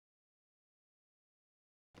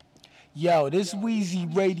Yo, this Wheezy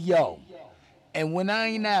Radio. And when I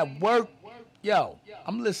ain't at work, yo,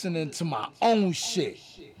 I'm listening to my own shit.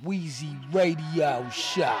 Wheezy Radio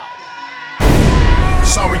Show.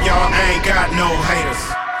 Sorry, y'all, I ain't got no haters.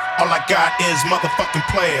 All I got is motherfucking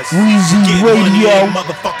players. Wheezy Get Radio. money in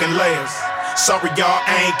motherfucking layers. Sorry, y'all,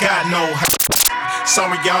 I ain't got no haters.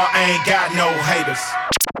 Sorry, y'all, I ain't got no haters.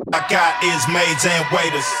 All I got is maids and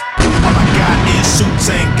waiters. All I got is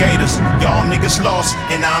suits and gators. Y'all niggas lost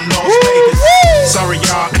and I'm Las Vegas. Sorry,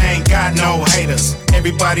 y'all, I ain't got no haters.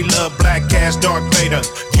 Everybody love Black Ass Darth Vader.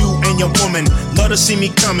 You and your woman love to see me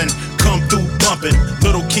coming. Come through bumping.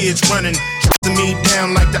 Little kids running. Me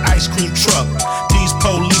down like the ice cream truck. These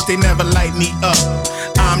police, they never light me up.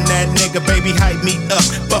 I'm that nigga, baby, hype me up.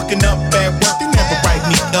 Bucking up at work, they never write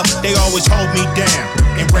me up. They always hold me down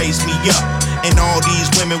and raise me up. And all these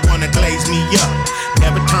women wanna glaze me up.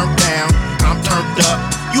 Never turned down, I'm turned up.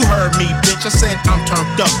 You heard me, bitch, I said I'm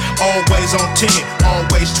turned up. Always on 10,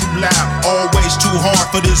 always too loud. Always too hard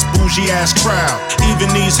for this bougie ass crowd.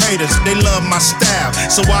 Even these haters, they love my style.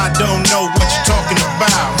 So I don't know what you're talking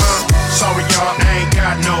about, huh? Sorry, y'all, I ain't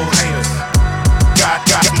got no haters.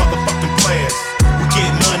 Got motherfucking players. We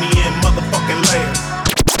get money in motherfucking layers.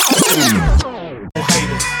 No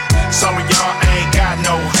haters. Sorry, y'all, I ain't got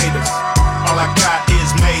no haters. All I got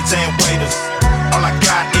is maids and waiters. All I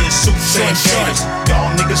got is suits and gators.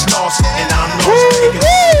 Y'all niggas lost and I'm Las Vegas.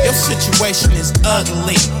 Your situation is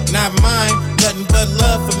ugly, not mine. Nothing but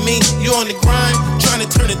love for me. You on the grind, trying to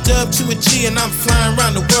turn a dub to a G, and I'm flying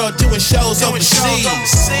around the world doing shows overseas.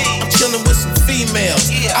 I'm chilling with some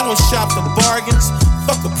females. I don't shop for bargains.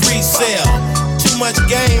 Fuck a pre-sale. Too much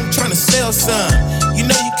game, trying to sell some. You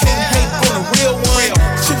know you can't hate on a real one.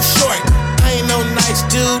 Too short. I ain't no nice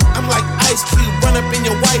dude. I'm like Ice Cube, run up in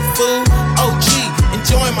your white food. OG,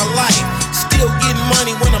 enjoying my life. Still getting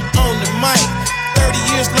money when I'm on the mic. 30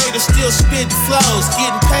 years later, still spitting flows.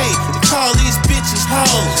 Getting paid to call these bitches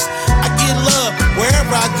hoes. I get love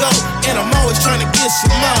wherever I go, and I'm always trying to get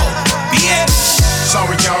some more. Bitch.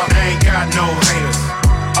 Sorry, y'all, I ain't got no haters.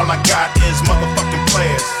 All I got is motherfucking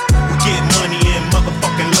players. We get money in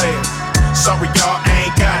motherfucking layers. Sorry, y'all, I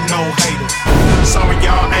ain't got no haters. Sorry,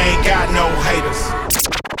 y'all, I ain't got no haters.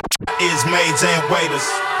 Is maids and waiters.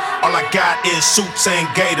 All I got is suits and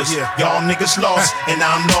gators. Y'all niggas lost and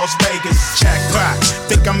I'm Las Vegas. Jackpot,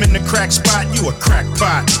 think I'm in the crack spot? You a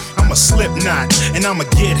crackpot. I'm a slip knot and I'ma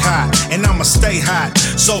get hot and I'ma stay hot.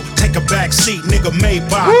 So take a back seat, nigga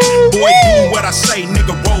Maybach. Boy, do what I say,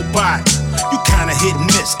 nigga robot. You kinda hit and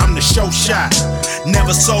miss, I'm the show shot.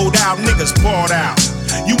 Never sold out, niggas bought out.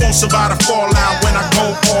 You won't survive the fallout when I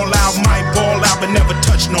go all out. Might ball out, but never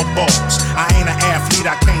touch no balls. I ain't an athlete,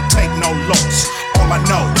 I can't take no loss. All I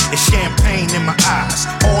know is champagne in my eyes.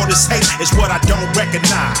 All this hate is what I don't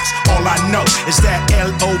recognize. All I know is that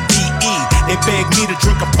L-O-V-E. They beg me to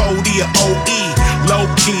drink a 40 or OE. Low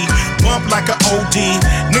key, bump like a OD.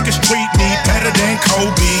 Niggas treat me better than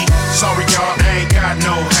Kobe. Sorry, y'all, I ain't got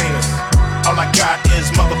no haters. All I got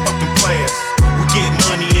is motherfucking players. We get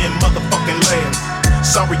money in motherfucking layers.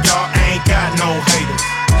 Sorry, y'all, I ain't got no haters.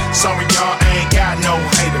 Sorry, y'all, I ain't got no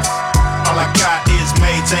haters. All I got is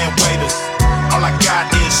maids and waiters. All I got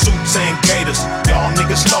is suits and gators. Y'all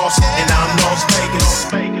niggas lost and I'm Las Vegas.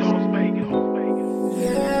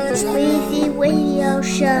 Wheezy Radio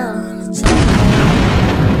Show.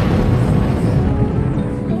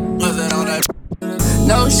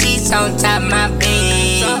 No sheets on top my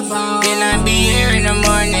bed. Then I be here in the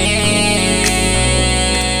morning.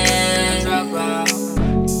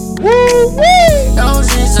 Woo-wee. No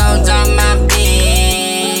sheets on top my bed.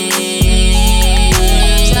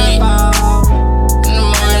 In the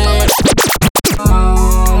morning.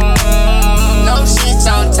 No sheets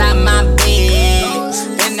on top my bed.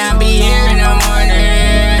 Then I be here in the morning.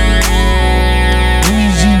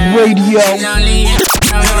 Wheezy Radio.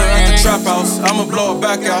 Trap house, I'ma blow it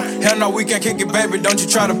back out. Hell no, we can't kick it, baby, don't you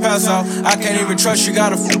try to pass out. I can't even trust you,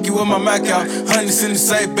 gotta fuck you with my Mac out. Hundreds in the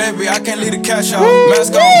safe, baby, I can't leave the cash out.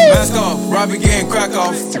 Mask off, Robbie getting crack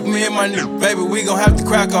off. Me and my nigga, baby, we gon' have to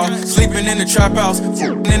crack off. Sleeping in the trap house,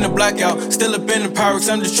 in the blackout. Still up in the Pyrex,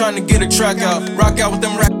 I'm just trying to get a track out. Rock out with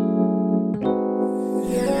them rap.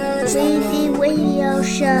 Wheezy Radio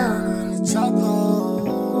Show.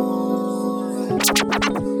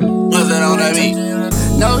 What's that on that beat?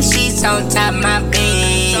 No sheets on top my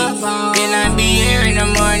bed. Then I be here in the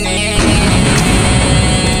morning.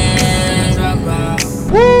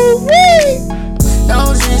 Woo-wee.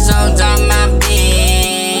 No sheets on top my bed.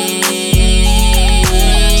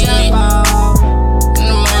 In the morning.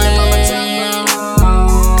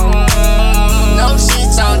 No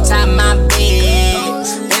sheets on top my bed.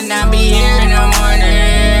 Then I be here in the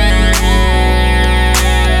morning.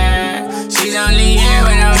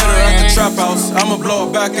 blow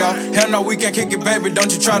it back out. Hell no, we can't kick it, baby,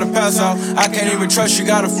 don't you try to pass out. I can't even trust you,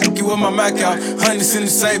 gotta fuck you with my Mac out. Hundreds in the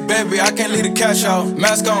safe, baby, I can't leave the cash out.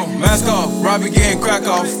 Mask on, mask off, Robbie getting crack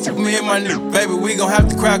off. Me and my nigga, baby, we gon' have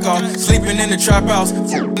to crack off. Sleeping in the trap house,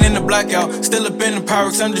 in the blackout. Still up in the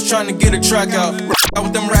Pyrex, I'm just trying to get a track out.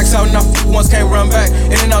 With them racks out, and I once can't run back.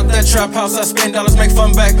 In and out that trap house, I spend dollars, make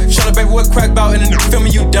fun back. Shut up, baby, what crack bout? And then feel me,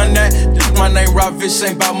 you done that. My name Rob Fish,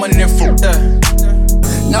 ain't bout money, then fuck that.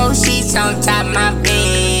 No sheets on top of my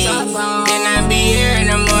bed. Then I be here in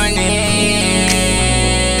the morning.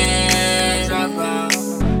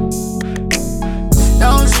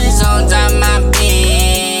 No sheets on top of my bed.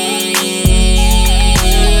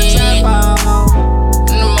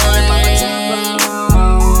 In the morning.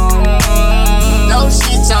 No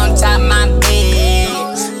sheets on top of my bed.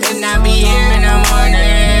 Then I be here in the morning.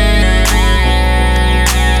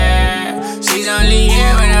 She's only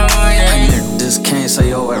here in the morning. Just can't say,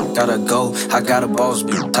 yo, I gotta go. I got a boss,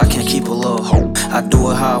 bitch, I can't keep a little hoe. I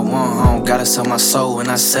do it how I want, I don't gotta sell my soul. When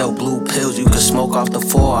I sell blue pills, you can smoke off the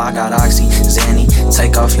floor. I got Oxy, Zanny,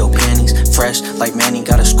 take off your panties. Fresh like Manny,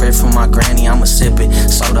 got a script from my granny, I'ma sip it.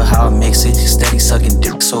 Soda how I mix it, steady sucking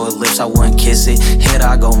dick, so it lips, I wouldn't kiss it. Hit,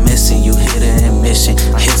 I go missing, you hit it in mission.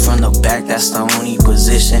 I hit from the back, that's the only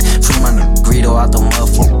position. Free my nigga Greedo out the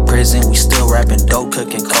motherfucking prison. We still rapping dope,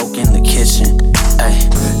 cooking coke in the kitchen. Ay.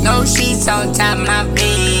 No sheets on top of my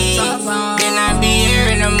bed. Then I be here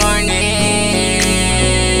in the morning.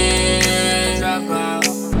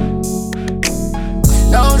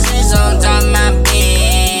 No sheets on top of my bed.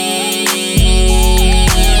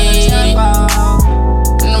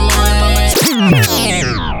 In the morning.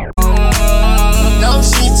 No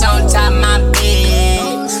sheets on top of my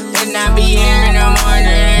bed. Then I be here in the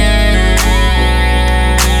morning.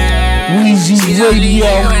 Weezy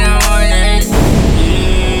Radio.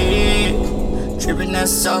 Trippin'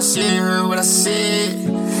 that's all shit, heard what I said.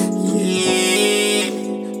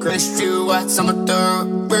 Yeah, Grace Street Watts, I'm a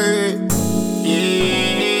thoroughbred.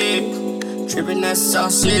 Yeah, trippin' that's all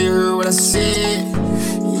shit, heard what I said.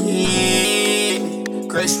 Yeah,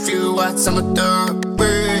 Grace Street Watts, I'm a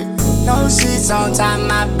thoroughbred. No sheets on top of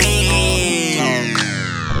my bed.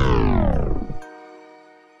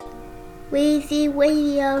 Weezy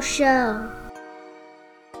Radio Show.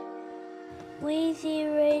 Weezy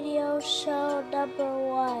Radio Show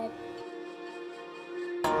 #1.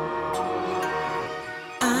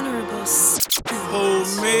 Honorable. Hold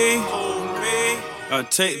me, I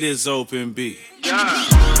take this open beat. Yeah.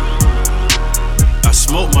 I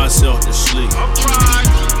smoke myself to sleep.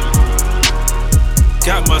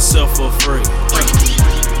 Got myself for free.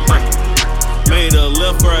 Made a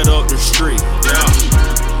left right up the street.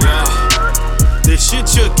 Yeah. This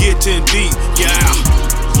shit you're getting deep. Yeah.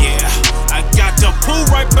 I got the pool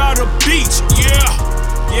right by the beach.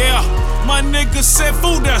 Yeah. My nigga said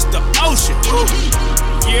food, that's the ocean.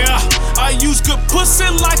 Yeah. I use good pussy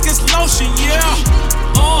like it's lotion. Yeah.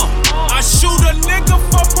 I shoot a nigga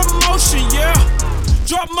for promotion. Yeah.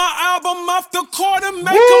 Drop my album off the court and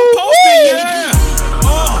make him post it. Yeah.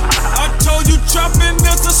 I told you trapping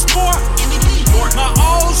is a sport. My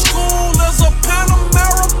old school is a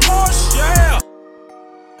Panamera Porsche. Yeah.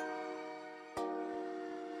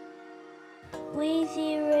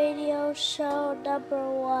 Weezy Radio Show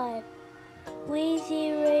 #1. Weezy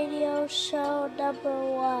Radio Show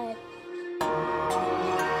 #1.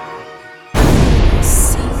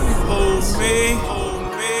 Hold me,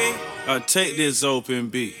 I take this open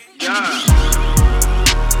beat. Yeah.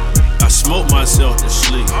 I smoke myself to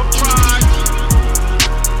sleep.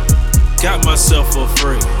 Got myself for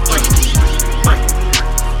free.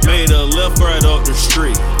 Made a left right up the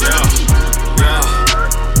street. Yeah.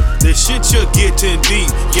 This shit you're getting deep.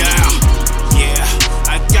 Yeah.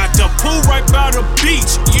 I got the pool right by the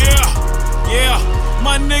beach. Yeah.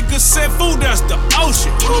 My nigga said food, that's the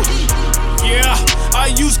ocean. Yeah.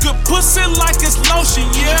 I use good pussy like it's lotion.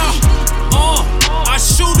 Yeah. I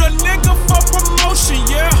shoot a nigga for promotion.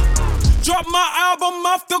 Yeah. Drop my album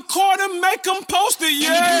off the court and make him post it.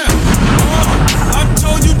 Yeah. I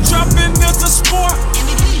told you trapping is a sport.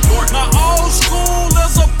 My old school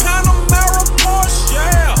is a Panamera Porsche.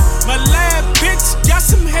 Yeah. My lab bitch got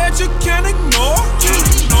some head you can't ignore.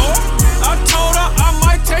 I told her I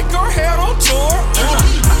might take her head on tour.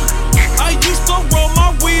 I used to roll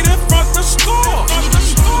my weed in front the store.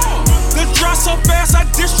 The drop so fast I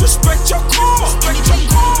disrespect your car.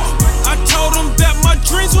 I told them that my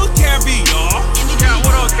dreams were caviar. Yeah,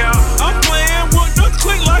 what up, Cal? I'm playing with the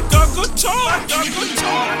click like a guitar.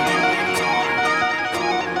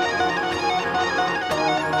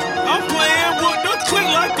 I'm playing with the click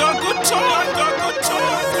like a guitar.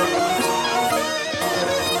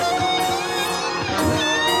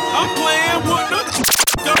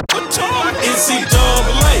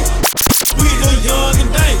 NCAA, we the young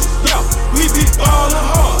and dangerous, yo. We be ballin'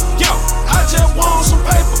 hard, yo. I just want some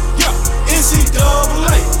paper, yo.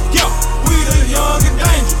 NCAA, yo. We the young and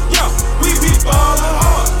dangerous, yo. We be ballin'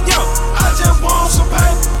 hard, yo. I just want some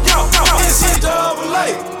paper, yo.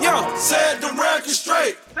 NCAA, yo. Set the record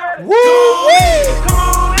straight. Woo! Come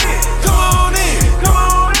on in, come on in, come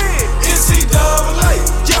on in. NCAA,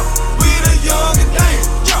 yo. We the young and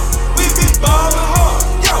dangerous, yo. We be ballin' hard,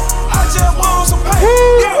 yo. I just want some paper,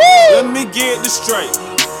 yo. Let me get this straight.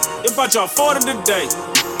 If I drop 40 today,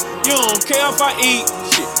 you don't care if I eat,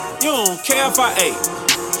 shit. You don't care if I ate.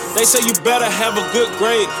 They say you better have a good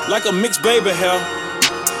grade, like a mixed baby hair.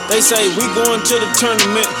 They say we going to the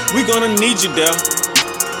tournament, we gonna need you there.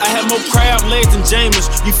 I had more crab legs than Jameis.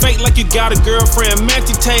 You fake like you got a girlfriend.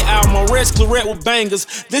 Matthew Tate out, my red claret with bangers.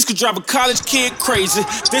 This could drive a college kid crazy.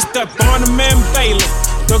 This that Barnum and Bailey,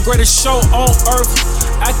 the greatest show on earth.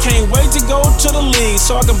 I can't wait to go to the league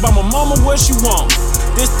so I can buy my mama what she want.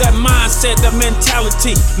 This that mindset, that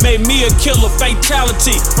mentality made me a killer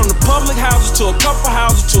fatality. From the public houses to a couple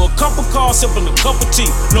houses to a couple cars, sipping a cup of tea.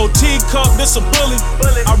 No teacup, this a bully.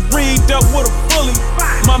 I read up with a bully.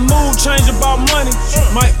 My mood changed about money.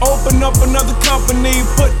 Might open up another company,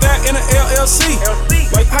 put that in an LLC.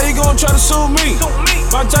 Like how you gonna try to sue me?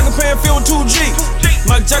 My jacket pan filled with 2 G's.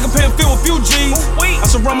 My jacket pan filled with few G's. I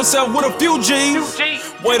surround myself with a few G's.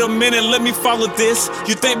 Wait a minute, let me follow this.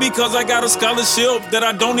 You think because I got a scholarship that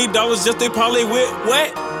I don't need dollars just they probably with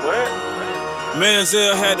what?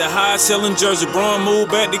 Manziel had the high selling jersey. Braun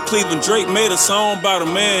moved back to Cleveland. Drake made a song about a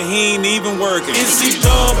man he ain't even working.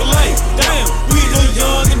 NCAA, damn, we the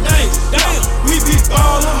young and dangerous. Damn, we be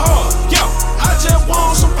ballin' hard. Yo, I just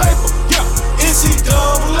want some paper. Yo,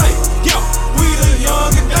 NCAA, yo, we the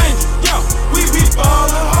young and dangerous. Yo, we be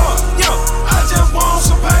ballin' hard. Yo, I just want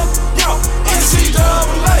some paper. Yo,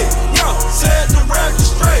 NCAA, yo, set the record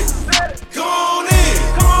straight. Come on in,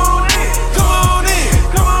 come on in, come on in,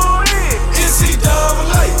 come on in.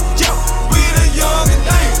 NCAA, yo, we the young and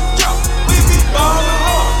dangerous. Yo, we be ballin'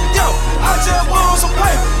 hard. Yo, I just want some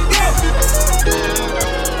paper.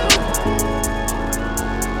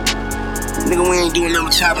 Nigga, we ain't doing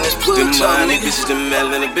nothing chopping this plug. Them money bitches, them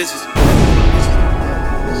melon bitches.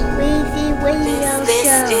 Weezy Radio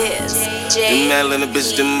Show. Them melon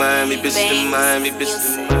bitches, them Miami bitches, them Miami bitches,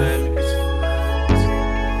 them Miami bitches.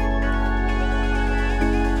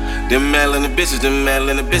 Them melon bitches, them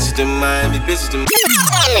melon bitches, them Miami bitches, them.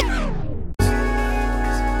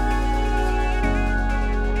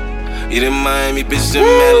 Yeah, them Miami bitches, them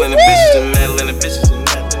melon bitches, them melon bitches.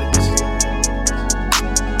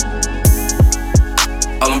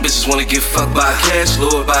 All them bitches wanna get fucked by a cash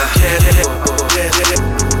lord, by a cash lord.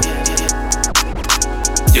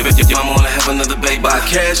 Your mama wanna have another baby by a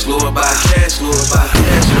cash lord, by a cash lord, by a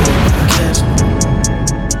cash lord, by a cash lord.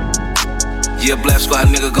 Yeah, Black Squad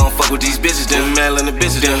nigga gon' fuck with these bitches, them Maryland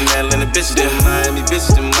bitches, them Maryland bitches, them Miami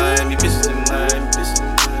bitches, them Miami bitches, them Miami bitches.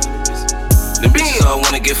 Them bitches all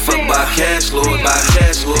wanna get fucked by a cash lord, by a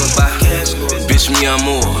cash lord, by a cash lord. Bitch me, I'm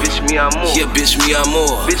more. Bitch me, I'm more. Yeah, bitch me, I'm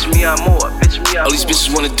more. Bitch me, I'm more. Bitch me, I'm more. All these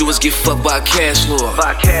bitches wanna do is get fucked by a cash lord.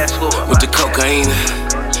 By a cash lord. With the cocaine.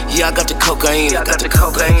 Yeah, I got the cocaine. I got the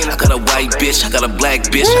cocaine. I got a white bitch. I got a black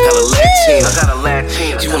bitch. I got a Latina. I got a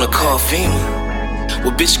Latina. You wanna call FEMA?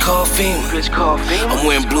 Well, bitch, call FEMA. Bitch, call FEMA. I'm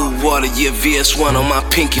wearing blue water, yeah, VS1 on my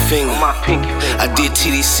pinky finger. On my pinky finger. I did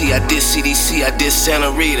TDC, I did CDC, I did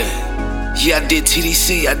Santa Rita. Yeah, I did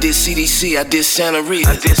TDC, I did CDC, I did Santa Rita.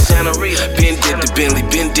 I did Santa Rita. Ben did the Bentley,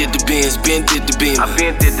 Ben did the Benz, Ben did the Beamer. I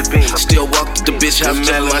Ben did the Beamer. Still walked the bitch, I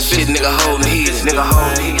remember my shit, nigga holding heat. Nigga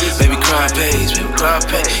holding heat. Baby crime page, baby crime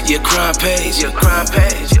page. Yeah, crime page, yeah, crime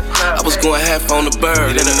page. I was going half on the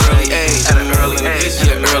bird at an early age. At an early age,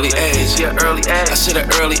 yeah, early age. Yeah, early age. I said an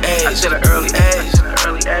early age. I said an early age.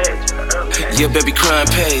 Early age. Yeah, baby crime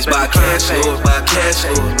page. By a cash lord, by a cash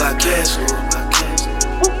lord, by a cash lord.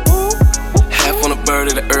 On a bird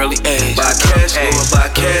at an early age. By cash lord, by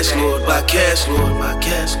cash lord, by cash lord, by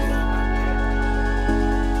cash lord.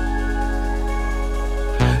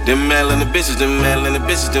 Them Maryland bitches, them Maryland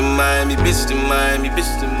bitches, them Miami bitches, them Miami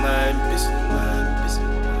bitches, them Miami bitches, them Miami bitches,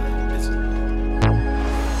 them Miami bitches.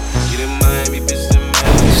 Them Miami bitches, them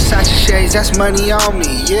Miami. Versace shades, that's money on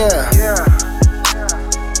me, yeah.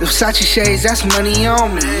 The Versace shades, that's money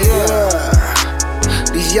on me, yeah.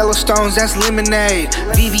 These Yellowstones, that's lemonade.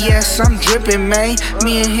 VVS, I'm drippin', man.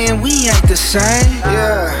 Me and him, we ain't the same,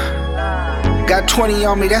 yeah. Got 20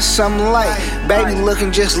 on me, that's something light. Baby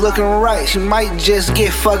just looking right. She might just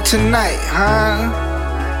get fucked tonight,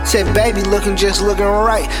 huh? Said baby just looking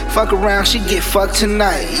right. Fuck around, she get fucked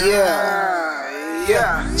tonight,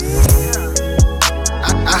 yeah.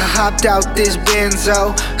 I hopped out this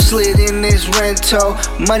Benzo, slid in this Rento.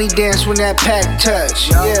 Money dance when that pack touch,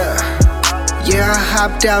 yeah, I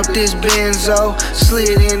hopped out this Benzo,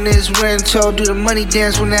 slid in this Rento. Do the money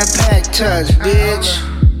dance when that pack touch, bitch.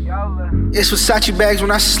 It's Versace bags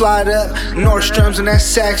when I slide up, Nordstrom's and that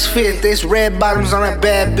Saks Fifth. It's red bottoms on that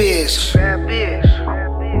bad bitch.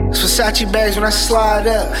 It's Versace bags when I slide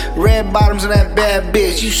up, red bottoms on that bad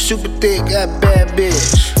bitch. You super thick, that bad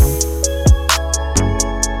bitch.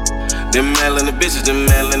 Them Atlanta bitches, them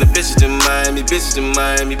Atlanta bitches, them Miami bitches, them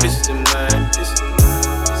Miami bitches, them Miami bitches.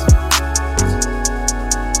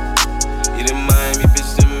 Yeah, them Miami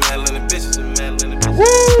bitches, them Atlanta bitches, them Atlanta bitches.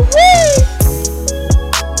 Woo-wee!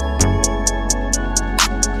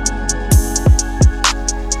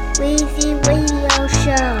 Weezy Radio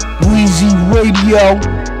Show. Weezy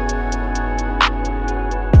Radio.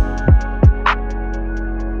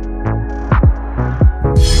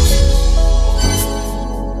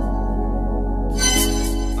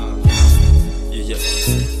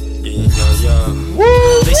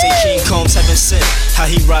 They say King Combs haven't sit. How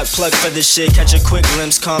he rock plug for this shit. Catch a quick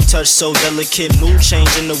glimpse, calm touch, so delicate. Mood change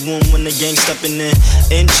in the womb when the gang stepping in.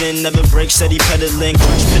 Engine never breaks, steady pedaling.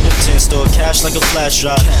 Crunch Pendleton, store cash like a flash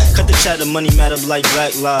drive. Cut the chatter, money matter like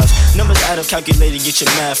Black Lives. Numbers add up, calculated, get your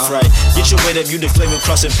math right. Get your weight up, you the flavor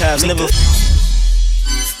crossing paths. Never.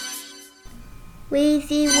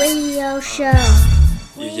 Weezy Radio Show.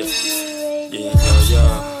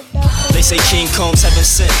 They say King Combs haven't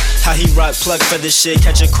sit. How he rock plug for this shit.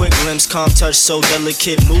 Catch a quick glimpse, calm touch, so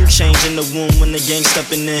delicate. Mood change in the womb when the gang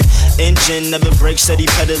stepping in. Engine never breaks, steady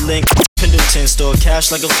pedaling. Pendleton, store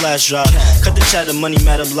cash like a flash drive. Cut the chatter, money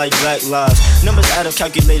matter like Black Lives. Numbers add up,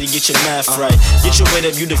 calculated, get your math right. Get your weight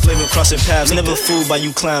up, you the flavor crossing paths. Never fooled by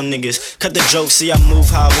you clown niggas. Cut the jokes, see I move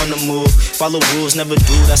how I wanna move. Follow rules, never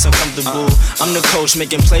do, that's uncomfortable. I'm the coach,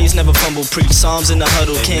 making plays, never fumble. Preach psalms in the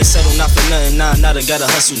huddle, can't settle, not for nothing. Nah, I gotta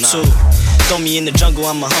hustle too. Throw me in the jungle,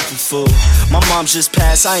 I'm a humble fool. My mom's just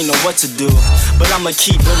passed, I ain't know what to do. But I'ma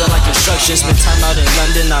keep building like construction. Spend time out in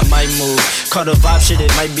London, I might move. Call the vibe shit,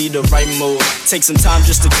 it might be the right move. Take some time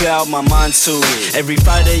just to clear out my mind too. Every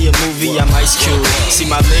Friday a movie, I'm Ice Cube. See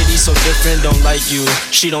my lady so different, don't like you.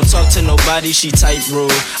 She don't talk to nobody, she type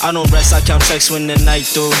rude. I don't rest, I count checks when the night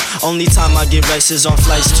through. Only time I get rest is on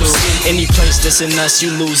flights too. Any place dissing us,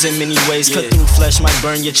 you lose in many ways. Cut through flesh, might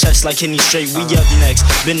burn your chest like Henny Straight. We up next,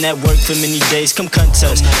 been at work for many days. Come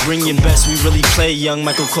contest, bring your best, we really play. Young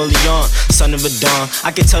Michael Corleone, son of a dawn.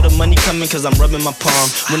 I can tell the money coming cause I'm rubbing my palm.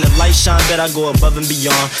 When the lights shine, bet I go above and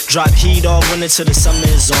beyond. Drop heat all winter till the summer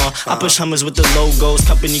is on. I push Hummers with the logos,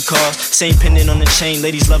 company cars. Same pendant on the chain,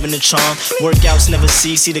 ladies loving the charm. Workouts never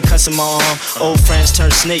cease, see the cuts in my arm. Old friends turn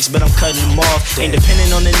snakes, but I'm cutting them off. Ain't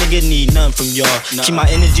depending on the nigga, need nothing from y'all. Keep my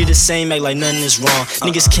energy the same, act like nothing is wrong.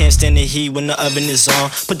 Niggas can't stand the heat when the oven is on.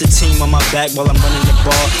 Put the team on my back while I'm running the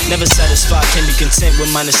ball. Never satisfied, can't be content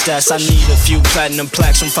with minor stats. I need a few platinum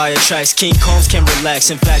plaques from fire tracks. King Combs can't relax,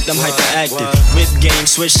 in fact I'm hyperactive. Whip game,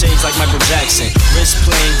 switch shades like Michael Jackson. Wrist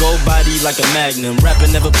playing, gold body like a magnum. Rapper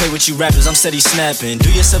never play with you rappers, I'm steady snapping.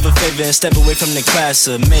 Do yourself a favor and step away from the class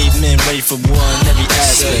of made men ready for war in every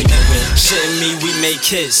aspect. Shitting me, we make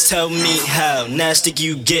hits. Tell me how nasty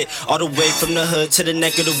you get. All the way from the hood to the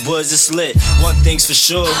neck of the woods, it's lit. One thing's for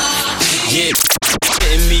sure, yeah.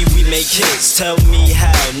 Shitting me, we make hits. Tell me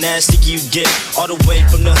how nasty you get. All the way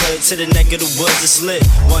from the hood to the neck of the woods, it's lit.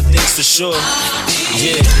 One thing's for sure,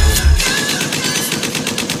 yeah.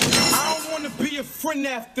 I don't wanna be a friend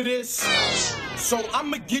after this, so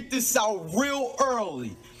I'ma get this out real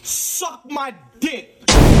early. Suck my dick.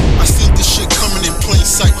 I seen this shit coming in plain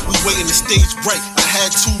sight. We waiting the stage bright. I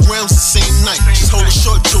had 2 rounds the same night. Just holding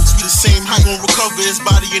short jokes, we the same height. Gon' recover his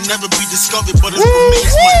body and never be discovered, but his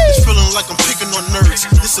remains might. It's feeling like I'm picking on nerves.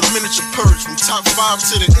 This a miniature purge from top 5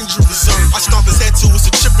 to the injured reserve. I stomp his head to it's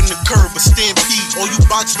a chip in the curb, a stampede. All you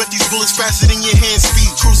bots bet these bullets faster than your hand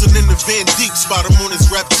speed. Cruising in the Van Deep, spot him on his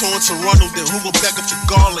rap torn Toronto, then who go back up to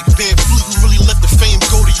garlic. Van Fleet, who really let the fame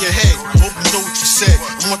go to your head? Hope you know what you said.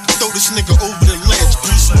 I want to throw this nigga over the ledge.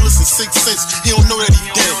 Bruce Willis in 6 cents, he don't know that he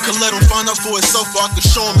dead. Could let him find out for himself, or I could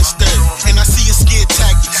show him instead. And I see your scared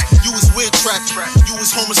tactics. You was weird trapping. You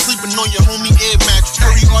was home sleeping on your homie air mattress.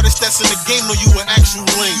 Every artist that's in the game know you an actual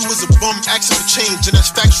lame. You was a bum asking for change, and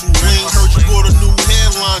that's factual lame. I heard you bought a new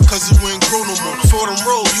hairline, cause it wouldn't grow no more. Before them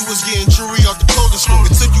roll, you was getting jewelry out the clothing store.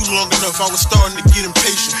 It took you long enough, I was starting to get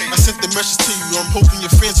impatient. I sent the message to you, I'm hoping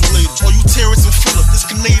your fans related. All you Terrence and Phillip, this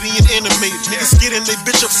Canadian animated. Niggas getting they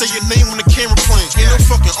bitch up, say your name when the camera playing. Ain't no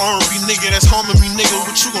fucking R&B nigga that's harming me, nigga.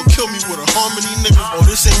 What you gon' kill me with a harmony, nigga? Oh,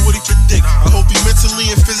 this ain't what he predict. I hope he mentally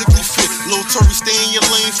and physically fit. Lil Tory, stay in your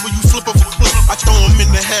lane before you flip off a cliff. I throw him in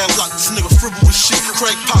the headlock, this nigga fribble with shit.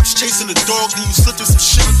 Crack pops chasing the dog, then you slipped in some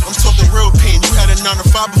shit. I'm talking real pain. You had a 9 to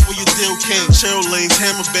 5 before your deal came. Chill lanes,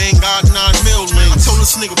 hammer bang, got 9 mil lanes. I told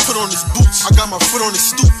this nigga put on his boots. I got my foot on his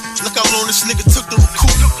stoop. Look how long this nigga took to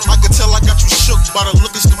recoup. I could tell I got you shook by the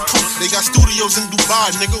look, it's the proof. They got studios in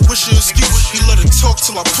Dubai, nigga. What's your excuse? He let it talk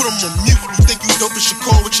till I put him on mute. You think you dope as your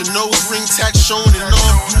call with your nose ring, tax showing and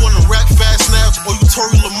all. You wanna rap fast now, or you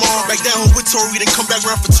Tory Lamar? Back down with Tory, then come back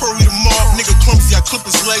around for Tory tomorrow. Nigga clumsy, I clip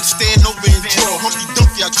his legs, stand over and draw. Humpty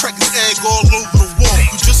Dumpty, I crack his egg all over the wall.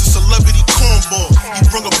 You just a celebrity cornball. You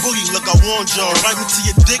bring a boogie like I warned y'all. Right into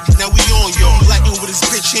your dick, now we on y'all. Lacking with his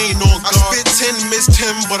bitch, he ain't on guard. I spit 10, missed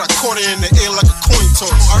 10, but I caught it in the air like a coin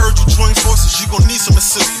toss. I heard you join forces, you gon' need some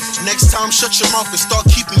assistance. Next time, shut your mouth and start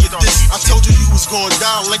keeping your distance. I told you was gonna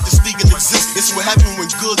die like the speaking exists. This what happened when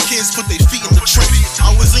good kids put their feet in the trench.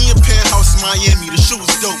 I was in your penthouse in Miami, the shit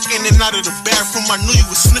was dope. In and out of the bathroom, I knew you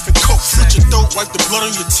was sniffing coke. Slit your throat, wipe the blood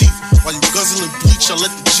on your teeth. While you guzzling bleach, I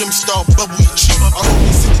let the gym start bubble your cheek. I hope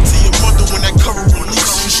you send it to your mother when that cover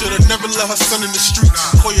release. You should've never let her son in the streets.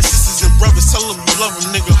 Call your sisters and brothers, tell them you love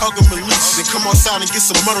them, nigga. Hug them at least. Then come outside and get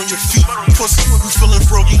some mud on your feet. Pussy, we feeling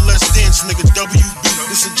froggy, let's dance, nigga. WB,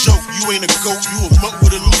 this a joke, you ain't a goat, you a mutt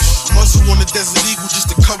with a leash. Muzzle on the Desert Eagle just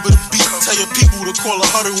to cover the beat. Tell your people to call a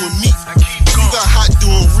huddle with me. You got hot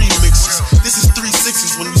doing remixes. This is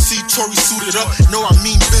 3-6s. When you see Tory suited up, no, I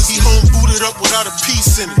mean busy. Home booted up without a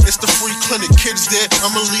piece in it. It's the free clinic. Kids there,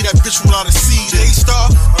 I'ma leave that bitch without a seed.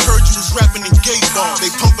 A-Star, I heard you was rapping in gay bars.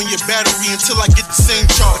 They pumping your battery until I get the same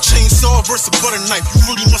charge. A chainsaw versus a butter knife.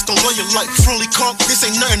 You really must don't love your life. Friendly conk, this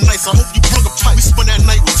ain't nothing nice. I hope you bring a pipe. We spent that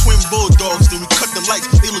night with twin bulldogs. Then we cut the lights.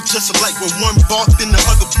 They look just alike. When one barked, then the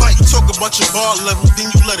other bite. You talk about your bar level,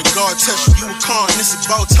 then you let a guard test you. You a con, and it's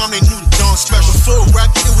about time they knew the dawn special. Before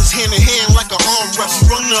rap, it was hand in hand like an arm wrestle.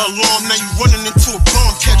 You run the alarm, now you running into a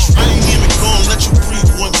bomb catcher. I ain't even gonna let you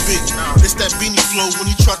breathe one bit. It's that beanie flow when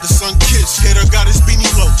he tried to sun kiss. Hitter got his beanie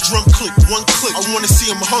low, drum click, one click. I wanna see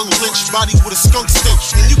him hung, lynch, body with a skunk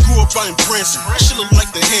stench. And you grew up out in Branson, that shit look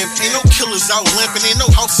like the ham. Ain't no killers out lamping, ain't no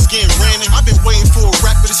houses getting ran in. I've been waiting for a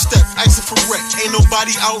rapper to step, asking for wreck. Ain't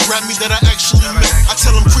nobody out rap me that I actually met. I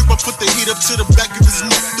tell him creep, I put the heat up to the back of his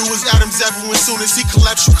neck. Do his Adam's apple, as soon as he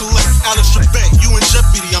collapse, you collect. Alex Trebek, you in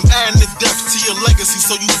jeopardy, I'm adding the death to your legacy,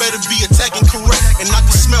 so you better be attacking correct. And I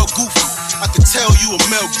can smell goofy, I can tell you a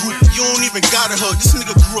male group. You don't even gotta hug, this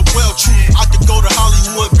nigga grew up well true. I could go to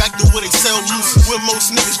Hollywood, back to where they sell loose, where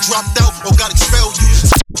most niggas dropped out or got expelled.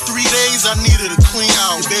 3 days, I needed a clean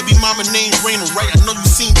out. Your baby mama name Raina, right? I know you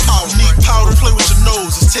seen power. Need powder, play with your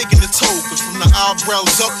nose, it's taking the toll. Cause from the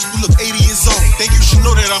eyebrows up, you look 80 years old. Think you should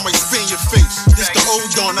know that I might spit in your face. This the old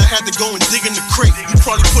dawn, I had to go and dig in the crate. You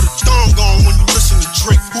probably put a thong on when you listen to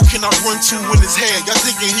Drake. Who can I run to in his head? Y'all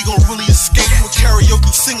thinking he gon' really escape? You a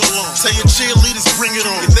karaoke sing-along. Tell your cheerleaders, bring it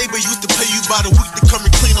on. Your neighbor used to pay you by the week to come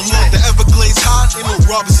and clean along. The Everglades high, ain't no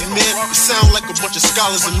robbers in there. It sound like a bunch of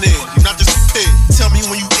scholars in there. You're not just prepared. Tell me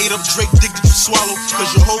when you ate up Drake dick that you swallow.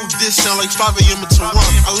 Cause your whole dish sound like 5 a.m. in Toronto.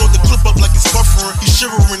 I load the clip up like it's buffering. You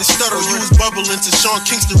shivering and stuttering. You was bubbling to Sean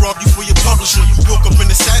Kingston robbed you for your publisher. You woke up an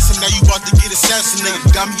assassin, now you about to get assassinated.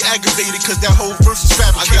 Got me aggravated cause that whole verse is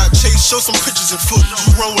fabricated. I got Chase, show some pictures and footage.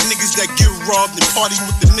 You run with niggas that get robbed and party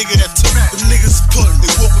with the nigga that took. The niggas puttin',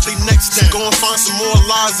 they walk with their necks down. Go and find some more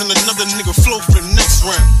lies and another nigga flow for the next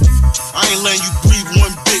round. I ain't letting you breathe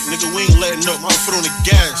one bit, nigga. We ain't letting up. My foot on the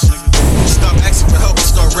gas, nigga. Stop asking for help and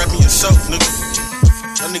start rapping yourself, nigga.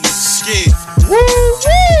 That niggas is scared.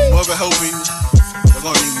 Whoever helping you, they're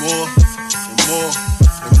gonna need more and more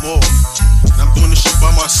and more. And I'm doing this shit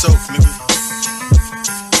by myself, nigga.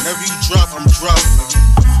 Whenever you drop, I'm dropping, nigga.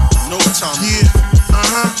 No time. Yeah,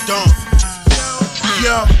 Done.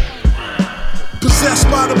 Yo. Possessed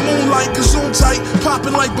by the moonlight, gazoon tight,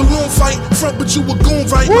 popping like balloon fight. Front, but you a goon,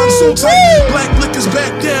 right? Monsoon tight. Black blickers back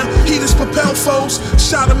down, heaters propel foes.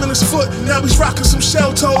 Shot him in his foot, now he's rocking some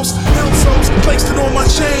shell toes. Hell froze, placed it on my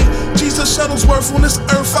chain. Jesus Shuttlesworth on this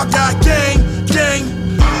earth, I got gang.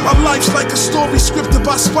 My life's like a story scripted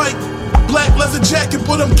by Spike. Black leather jacket,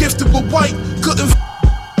 but I'm gifted with white. Couldn't.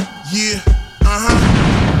 Yeah,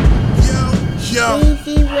 Yo.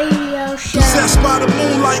 Weezy Radio Show. Possessed by the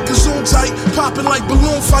moonlight, gazoon tight, popping like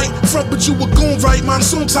balloon fight. Front, but you a goon, right?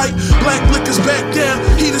 Monsoon tight. Black blickers back down,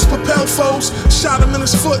 heaters propel foes. Shot him in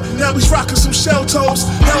his foot, now he's rocking some shell toes.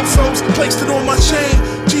 Hell froze, placed it on my chain.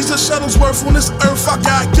 Jesus Shuttlesworth on this earth, I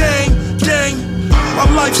got gang. My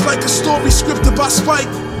life's like a story scripted by Spike.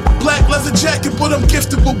 Black leather jacket, but I'm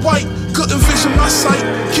gifted with white. Couldn't vision my sight,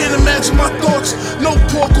 can't imagine my thoughts. No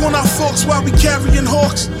pork on our forks while we carrying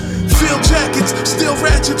hawks. Field jackets, still Real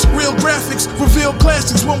ratchets, real graphics, reveal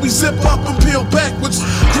classics when we zip up and peel backwards.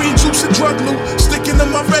 Green juice and drug loot, sticking in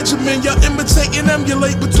my regimen. Y'all imitate and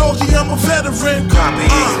emulate, but doggy, I'm a veteran. Copy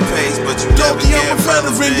and paste, but you doggy, I'm a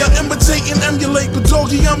veteran. Y'all imitate and emulate, but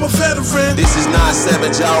doggy, I'm a veteran. This is not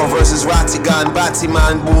Savage Hour versus Ratigan,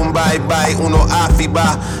 Batiman, boom, bye, bye, uno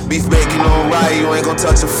afiba. Beef bacon on rye, you ain't gon'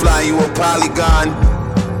 touch a fly, you a polygon.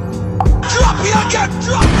 Drop me again,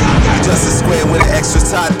 drop me again. You just a square with an extra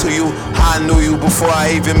tie to you. I knew you before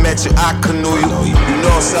I even met you, I canoe you. You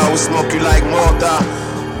know so I would smoke you like Malta.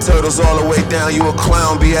 Turtles all the way down, you a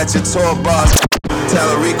clown, be at your tour bus.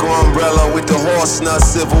 Talarico umbrella with the horse nut,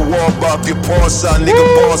 Civil War buff, your Porsche, nigga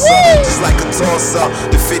boss up, just like a tosser.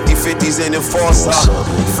 The 50-50s ain't enforcer.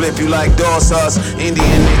 Flip you like Dorsas.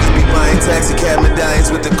 Indian niggas be buying taxi cab medallions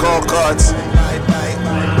with the call cards.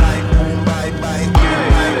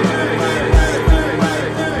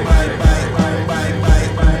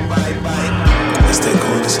 That's that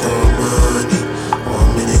corner store money.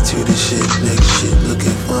 1 minute to the shit, next shit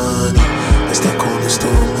looking funny. That's that corner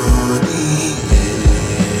store money.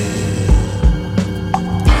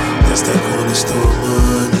 That's that corner store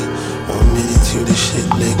money. 1 minute to the shit,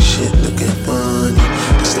 next shit looking funny.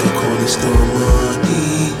 That's that corner store money,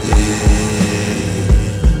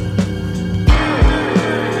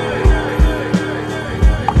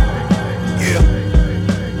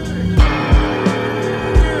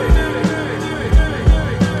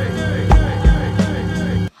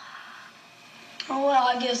 Oh well,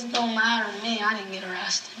 I guess it don't matter to me. I didn't get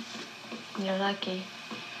arrested. You're lucky.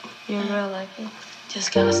 You're real lucky.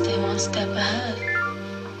 Just gotta stay one step ahead.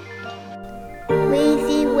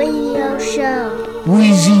 Weezy Radio Show.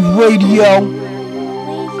 Weezy Radio.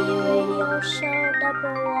 Weezy Radio Show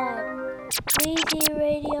 #1. Weezy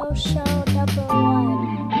Radio Show #1.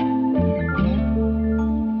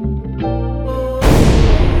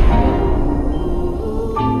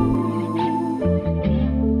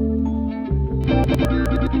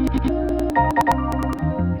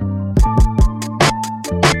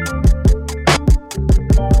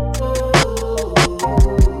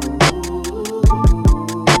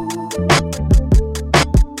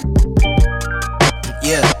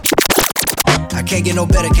 Can't get no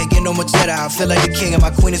better, can't get no more cheddar. I feel like the king and my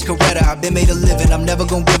queen is Coretta. I've been made a living, I'm never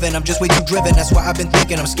gon' give in. I'm just way too driven, that's why I've been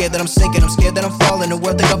thinking. I'm scared that I'm sinking, I'm scared that I'm falling. The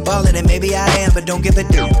world think I'm ballin', and maybe I am, but don't give a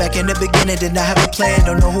damn. Back in the beginning, did not have a plan.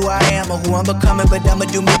 Don't know who I am or who I'm becoming, but I'ma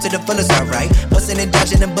do me to the fullest, alright. Bustin' and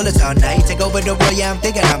dodging them bullets all night. Take over the world, yeah, I'm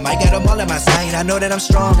thinking I might got them all in my sight. I know that I'm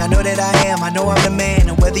strong, I know that I am, I know I'm the man.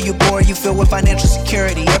 And whether you poor, you feel with financial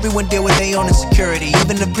security. Everyone deal with their own insecurity.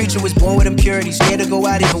 Even the preacher was born with impurity. Scared to go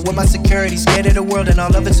out even with my security. Scared of the world and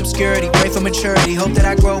all of its obscurity. Pray for maturity, hope that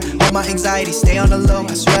I grow. All my anxiety, stay on the low.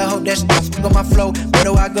 I swear I hope that shit don't fuck on my flow. Where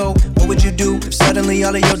do I go? What would you do if suddenly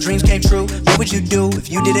all of your dreams came true? What would you do if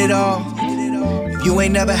you did it all? If you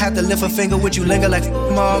ain't never had to lift a finger, would you linger like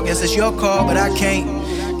f*** all? Guess it's your call, but I can't.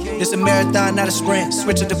 It's a marathon, not a sprint.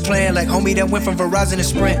 Switch up the plan like homie that went from Verizon to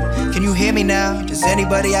Sprint. Can you hear me now? Does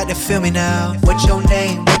anybody out there feel me now? What's your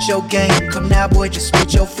name? What's your game? Come now, boy, just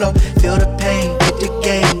spit your flow. Feel the pain, hit the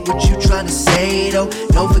game. What you tryna say though?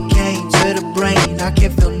 Novocaine to the brain. I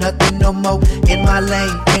can't feel nothing no more. In my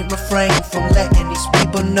lane, can't refrain from letting these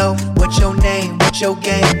people know. What's your name? What's your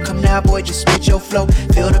game? Come now, boy, just spit your flow.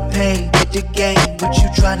 Feel the pain, hit the game. What you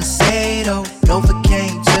tryna say though?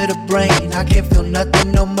 Novocaine to the brain. I can't feel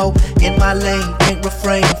nothing no more. In my lane, can't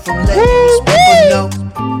refrain from letting these people know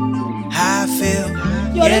how I feel.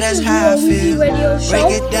 Yo, yeah, that's how I feel.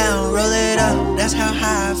 Break it down, roll it up. That's how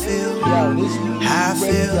high I feel. How I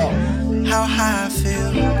feel. How high I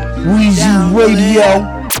feel. Weezy Radio.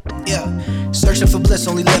 Yeah. Searching for bliss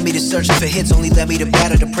only led me to searching for hits, only led me to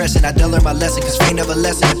battle depression. I done learned my lesson, cause fame never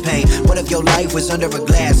lessened the pain. What if your life was under a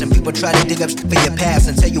glass and people try to dig up shit for your past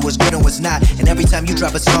and tell you what's good and what's not? And every time you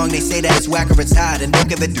drop a song, they say that it's whack or it's hot. And don't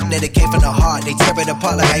give a damn that it came from the heart. They tear it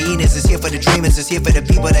apart like hyenas. It's here for the dreamers, it's here for the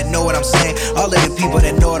people that know what I'm saying. All of the people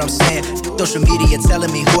that know what I'm saying. Social media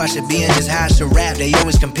telling me who I should be and just how I should rap. They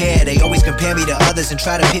always compare me to others and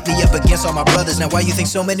try to pit me up against all my brothers. Now why you think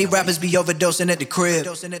so many rappers be overdosing at the crib?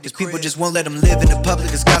 Cause people just won't let them live in the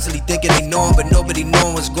public. Is constantly thinking they know him, but nobody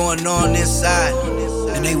knowing what's going on inside.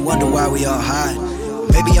 And they wonder why we all hide.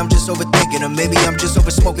 Maybe I'm just overthinking, or maybe I'm just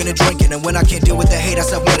over smoking and drinking. And when I can't deal with the hate, I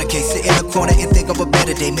self-medicate. Sit in the corner and think of a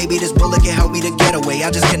better day. Maybe this bullet can help me to get away.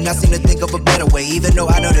 I just cannot seem to think of a better way. Even though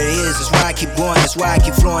I know there is, that's why I keep going, that's why I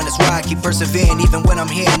keep flowing, that's why I keep persevering. Even when I'm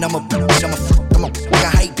here and I'm a like a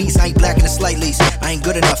hype beast, I ain't black in the slight least. I ain't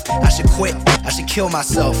good enough, I should quit, I should kill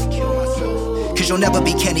myself. Cause you'll never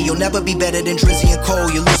be Kenny, you'll never be better than Drizzy and Cole.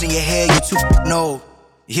 You're losing your hair, you're too old.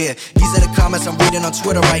 Yeah, these are the comments I'm reading on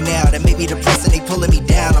Twitter right now that make me depressed and they pulling me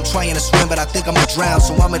down. I'm trying to swim, but I think I'ma drown.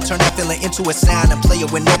 So I'ma turn that feeling into a sound and play it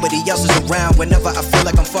when nobody else is around. Whenever I feel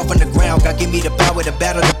like I'm far from the ground, God give me the power to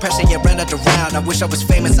battle depression, yeah, run out around. I wish I was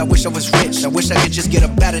famous, I wish I was rich, I wish I could just get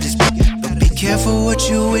up out of this. But be careful what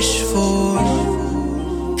you wish for,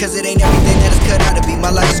 cause it ain't everything that it's cut out to be. My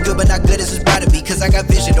life is good, but not good as it's about to be. Cause I got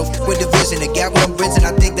vision, don't f with division. The gap where I'm bridging,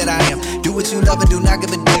 I think that I am. Do what you love and do not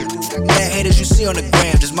give a damn. That haters you see on the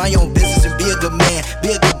gram, just mind your own business and be a good man.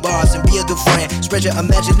 Be a good boss and be a good friend. Spread your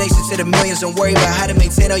imagination to the millions. Don't worry about how to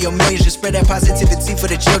maintain all your millions. Just spread that positivity for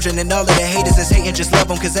the children. And all of the haters that's hating, just love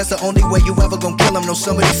them. Cause that's the only way you ever gon' kill them. Know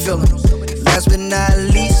somebody feel them. Last but not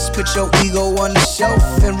least, put your ego on the shelf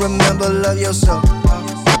and remember, love yourself.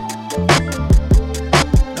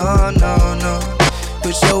 No, no, no.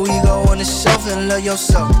 Put your ego on the shelf and love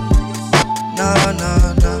yourself. No,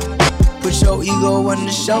 no, no. Put your ego on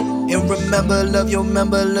the shelf and remember, love your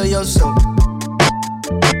member, love yourself.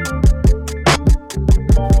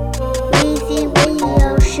 Weezy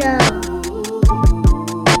Radio Show.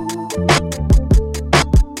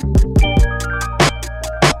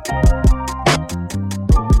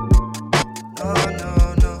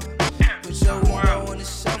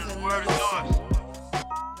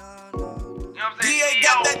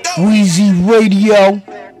 Weezy Radio.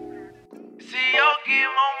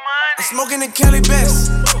 I'm smoking the Cali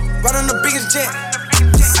best, right on the biggest jet.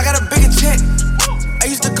 I got a bigger check. I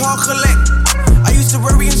used to call collect. I used to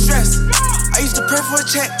worry and stress. I used to pray for a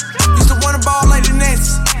check. Used to want a ball like the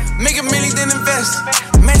Nets. Make a million then invest.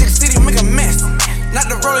 Magic City make a mess.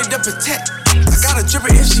 Not the Rollie to protect. I got a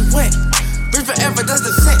dripper if she wet. Breathe forever, that's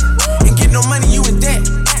the set. Ain't get no money, you in debt.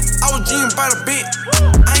 I was dreaming about a bit.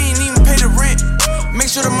 I ain't even pay the rent. Make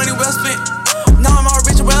sure the money well spent. Now I'm all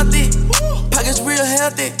rich and wealthy. Pockets real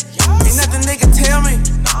healthy. Ain't nothing they can tell me.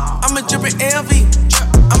 I'm a drippin' LV.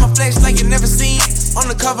 I'm a flex like you never seen. On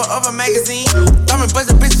the cover of a magazine. Diamond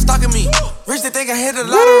buzzing bitches stalking me. Rich they think I hit the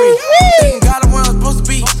lottery. Thank God I'm where I'm supposed to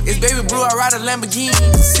be. It's baby blue, I ride a Lamborghini.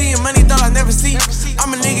 Seeing money thought I never see.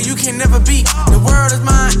 I'm a nigga you can never be. The world is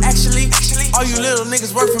mine actually. All you little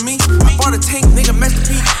niggas work for me. I bought a tank, nigga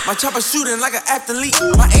masterpiece. My chopper shooting like an athlete.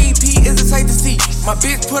 My AP is a sight to see. My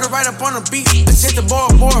bitch put it right up on the beat. It's just the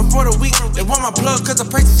board for the week. They want my plug cause the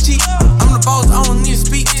price is cheap. I'm the boss, I don't need to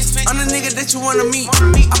speak. I'm the nigga that you wanna meet.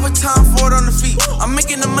 I put time for it on the feet. I'm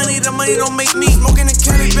making the money don't make me. Smoking the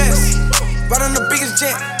Cali best, right on the biggest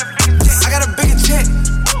jet. I got a bigger check.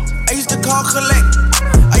 I used to call collect.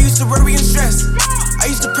 I used to worry and stress.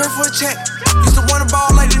 I used to pray for a check. Used to want a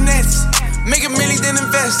ball like the Nets. Make a million then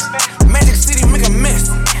invest. Magic City make a mess.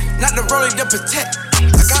 Not the Rollie to protect.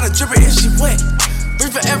 I got a dripper if she wet.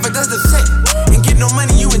 Breathe forever, that's the set. Ain't get no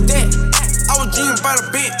money, you in debt. I was dreaming about a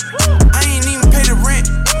bit. I ain't even pay the rent.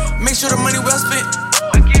 Make sure the money well spent.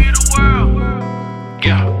 I give you the world.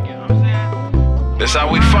 Yeah. That's how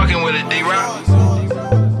we fucking with it, D-Rock.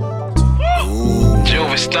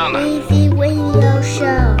 Juvie Stunner. Weezy Radio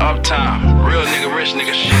Show. Uptown. Real nigga, rich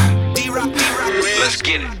nigga shit. D-Rock. Let's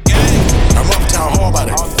get it. I'm uptown hard by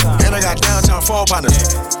it. And I got downtown fall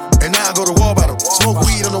partners. And now I go to war battle. Smoke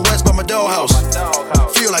weed on the west by my dollhouse.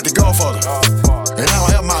 Feel like the Godfather. And now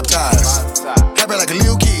I have my ties. Happy like a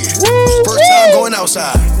little kid. First time going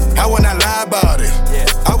outside. I would not lie about it.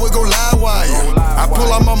 I would go live wire. I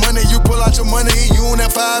pull out my money, you pull out your money, you on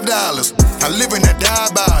that $5. I live in that die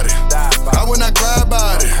about it. I would not cry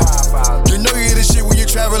about it. You know you hear this shit when you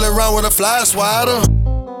travel around with a fly swatter.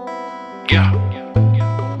 Yeah.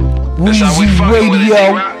 That's how we fucking with it,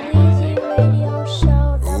 D-Rock.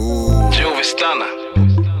 Juvie Stunner.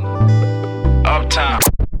 Uptown.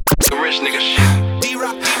 Rich nigga shit.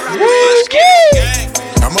 D-Rock. Let's get it.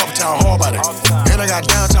 I'm uptown hard by it. And I got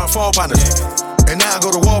downtown fall partners. And now I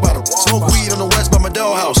go to war battle. Smoke weed on the west by my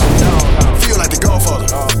dollhouse. Feel like the Godfather.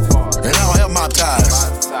 And now I have my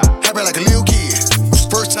ties. Happy like a little kid.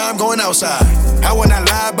 First time going outside. I would not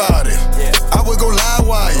lie about it. I would go live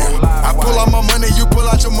wire. I pull out my money, you pull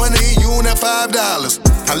out your money, you on that $5.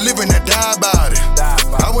 I live in that die about it.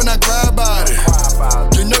 I would not cry about it.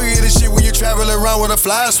 You know you hear this shit when you travel around with a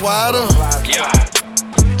fly swatter. Yeah.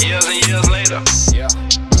 Years and years later.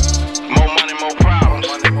 More money, more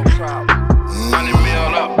problems. Money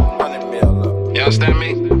build up. You understand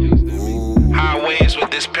me? Highways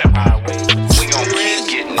with this pepper. We gon' keep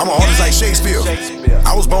getting it. I'm an artist like Shakespeare.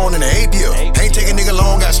 I was born in the 8th year. Ain't take a nigga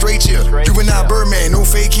long, got straight here. Juvenile Birdman, no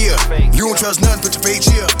fake here. You don't trust nothing, put your faith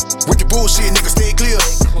here. With the bullshit, nigga, stay clear.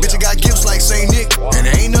 Bitch, I got gifts like Saint Nick. And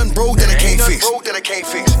there ain't nothing broke that I can't fix.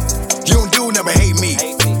 You don't do never hate me.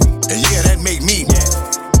 And yeah, that make me.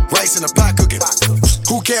 Rice in the pot cooking.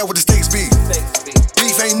 Who care what the stakes be?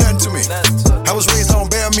 Beef ain't nothing to me. I was raised on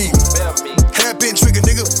bare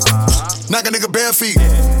knock a nigga bare feet.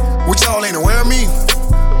 What y'all ain't aware of me?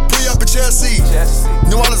 Pre up in Chelsea.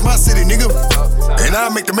 New Orleans my city, nigga. And I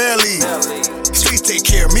make the man leave. Streets take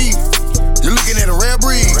care of me. You're looking at a rare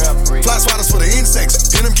breed. Fly swatters for the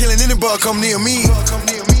insects. And I'm killing any bug come near me.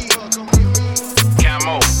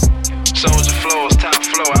 Camo, soldier floors, top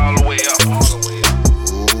floor, all the way up.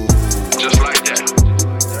 Just like that.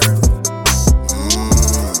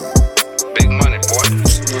 Big money, boy.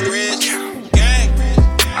 Rich gang.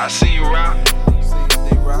 I see you rock.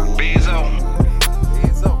 Bezo.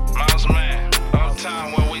 Mouse man. All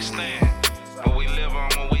time where we stand. But we live on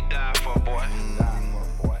what we die for, boy.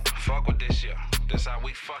 Fuck with this shit. This how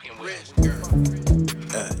we fucking with.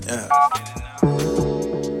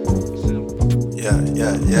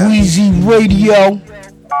 Yeah. Weezy Radio.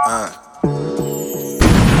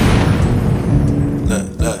 Look.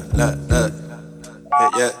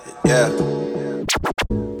 Yeah.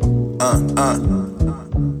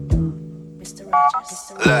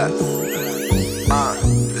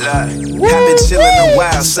 I've been chillin' a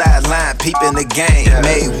while, sideline, peeping the game.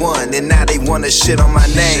 Made one, and now they wanna shit on my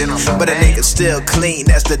name. But a nigga still clean,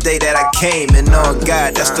 that's the day that I came. And on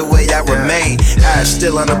God, that's the way I remain. I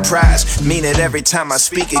still on the prize, mean it every time I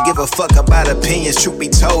speak it. Give a fuck about opinions, truth be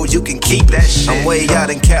told, you can keep that shit. I'm way out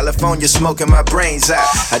in California, smoking my brains out.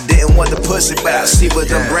 I didn't want the pussy, but I see what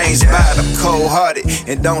them brains bout. I'm cold-hearted,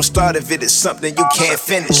 and don't start if it is something you can't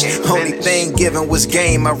finish. Only thing given was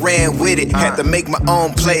game, I ran with it. Had to make my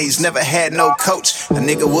own plays, never had no coach. A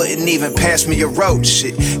nigga wouldn't even pass me a road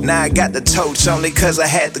shit. Now I got the totes only cause I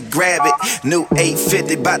had to grab it. New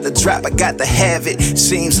 850 bout to drop, I got to have it.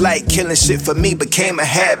 Seems like killing shit for me became a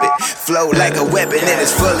habit. Flow like a weapon and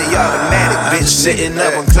it's fully automatic. Bitch sitting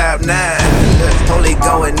up on cloud 9. Only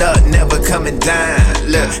going up, never coming down.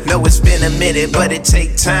 Look, know it's been a minute, but it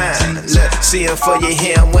take time. Look, seeing for you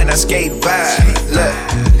him when I skate by. Look,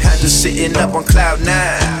 I'm just sitting up on cloud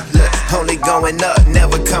 9. Look, only going up,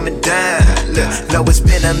 never coming down. Look, know it's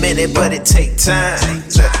been a minute, but it take time.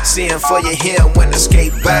 Look, seeing for you here when I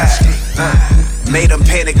skate by. Made them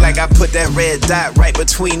panic like I put that red dot right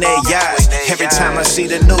between their eyes. Every time I see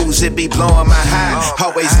the news, it be blowing my high.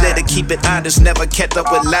 Always let it keep it honest, never kept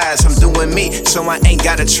up with lies. I'm doing me, so I ain't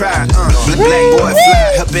gotta try. Black boy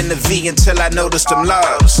fly up in the V until I notice them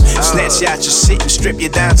laws. Snatch you out your shit and strip you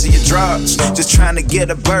down to your drawers. Just trying to get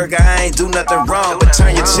a burger, I ain't do nothing wrong, but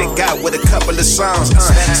turn your chick out with a couple of songs.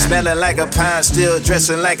 Smelling like a pine, still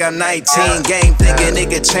dressing like I'm 19. Game thinking it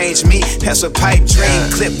could change me, that's a pipe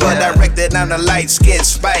dream. Clip but directed on the light skin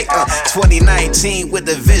spike. 2019 with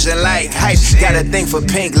the vision like hype. Got a thing for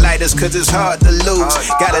pink lighters cause it's hard to lose.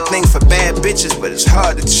 Got a thing for bad bitches but it's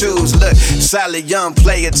hard to choose. Look, solid young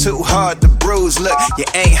player, too hard to bruise. Look, you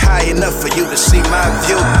ain't high enough for you to see my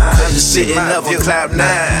view. I'm just sitting up on cloud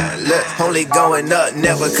 9. Look, only going up,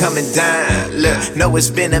 never coming down. Look, know it's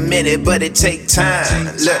been a minute but it take time.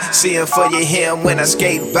 Look, seeing for you him when I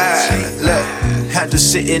skate by. Look, I'm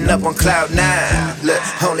just sitting up on cloud 9. Look,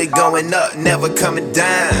 only going up, never coming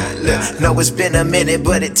down. Look, know it's been a minute,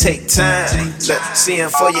 but it take time. Look, seeing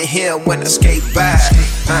for you here when I skate by.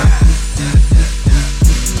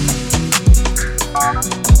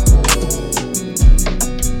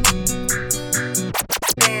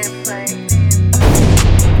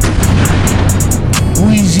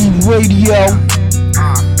 Weezy Radio.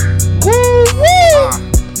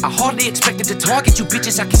 I hardly expected to target you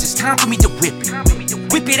bitches. I guess it's time for me to whip it.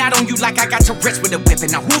 Whip it out on you like I got to rest with a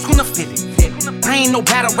weapon. Now who's gonna fit it? I ain't no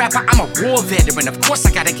battle rapper, I'm a war veteran. Of course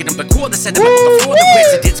I gotta get them the core, the sentiment before the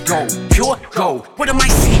residents go. Pure gold. What am I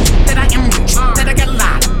saying? That I am rich, that I got a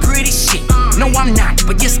lot of pretty shit. No I'm not,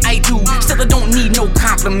 but yes I do. Still I don't need no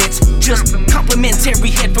compliments. Just complimentary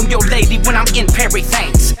head from your lady when I'm in Perry,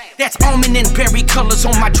 thanks. That's almond and berry colors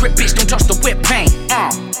on my drip, bitch, don't trust the whip paint.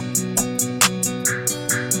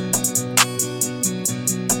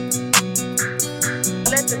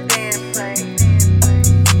 Let the band play.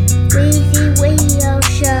 Weezy Radio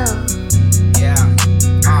Show.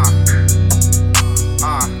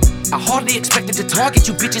 I hardly expected to target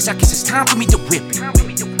you bitches. I guess it's time for me to whip it.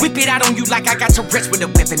 Whip it out on you like I got to rest with a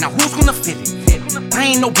weapon. Now who's gonna fit it? I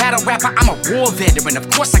ain't no battle rapper, I'm a war veteran. Of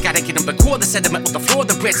course I gotta get them the core, the sediment on the floor,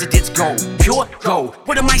 the residents go. Pure gold.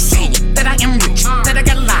 What am I saying? That I am rich, that I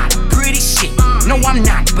got a lot of pretty shit. No I'm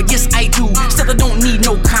not, but yes I do. Still I don't need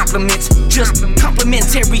no compliments. Just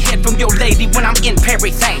complimentary head from your lady when I'm in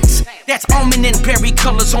Perry, thanks. That's almond and berry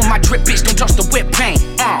colors on my drip, bitch, don't trust the whip paint.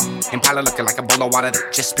 Impala looking like a bowl of water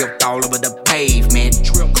that just spilled all over the pavement.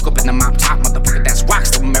 Cook up in the mop top, motherfucker, that's rocks,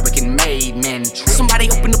 the American made, man. Somebody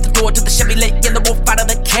open up the door to the Chevy, let Yellow Wolf out of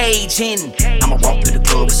the cage in. I'ma walk through the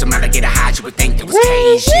club with some alligator hides, you would think it was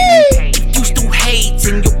Cajun. If you still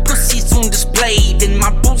hating, your pussy's on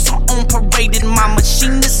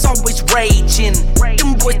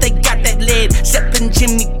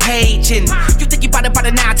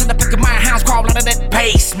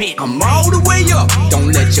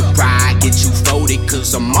get you folded,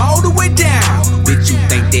 cause I'm all the way down. Bitch, you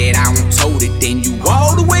think that I don't told it, then you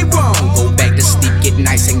all the way wrong. Go back to sleep, get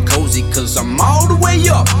nice and cozy, cause I'm all the way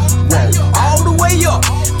up. Whoa, all the way up.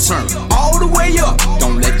 Turn all the way up.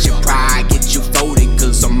 Don't let your pride get you folded,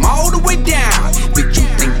 cause I'm all the way down. Bitch, you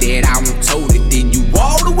think that I don't told it, then you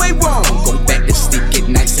all the way wrong. Go back to sleep, get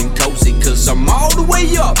nice and cozy, cause I'm all the way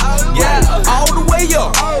up. Yeah, all the way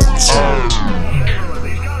up.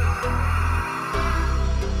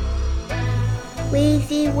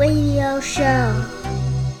 Weezy Radio Show.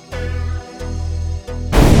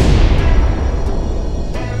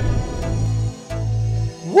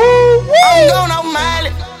 I'm going on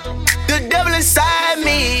Miley. The devil inside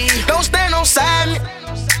me. Don't stand on side me.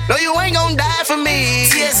 No, you ain't gon' die for me.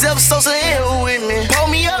 TSF Sosa in here with me. Pull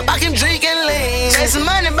me up, I can drink and lean. Chasing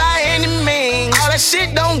money by any means. All that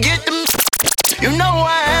shit don't get to me. You know who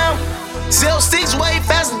I am. 06 way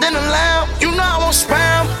faster than a lamb. You know I won't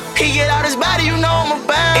spam. He get out his body, you know I'm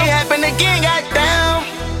abound. It happened again, goddamn.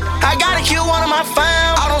 I gotta kill one of my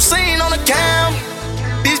fam. I don't see it on the cam.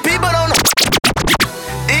 These people don't know.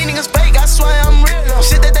 These niggas fake, I swear I'm real.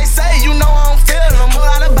 Shit that they say, you know I don't feel them. Whole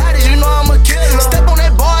lot of bodies, you know I'm a killer. Step on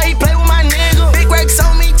that boy, he play with my nigga. Big racks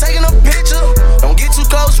on me, taking a picture. Don't get too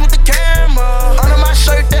close with the camera. Under my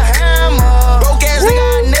shirt, the hammer. Broke ass nigga,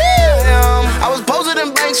 I nail him. I was posted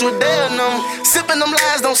in banks with them. Sipping them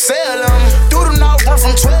lies, don't sell them. Do them now, run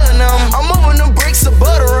from 12 of them. I'm moving them bricks to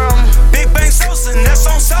butter them. Big Bang Sosa, and that's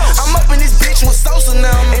on sauce. I'm up in this bitch with Sosa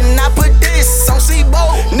now. And I put this on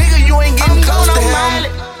C-Bo. Nigga, you ain't getting close to him.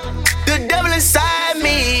 The devil inside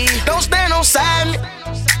me. Don't stand on side me.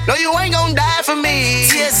 No, you ain't gon' die for me.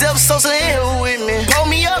 TSF Sosa in here with me. Pull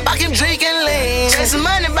me up, I can drink and lean. Chasing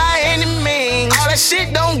money by any means. All that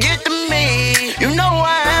shit don't get to me. You know who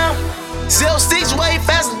I am. 06 way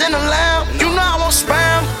faster than a lamb. You know I won't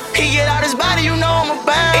spam. He get out his body, you know I'm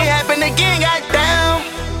abound. It happened again, goddamn.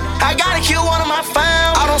 I gotta kill one of my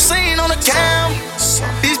fam. I don't see it on the cam.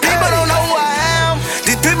 These people don't know who I am.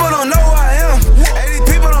 These people don't know who I am. And these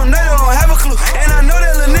people don't know, they don't have a clue. And I know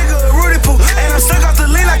that little nigga a Rudy Poo. And I'm stuck off the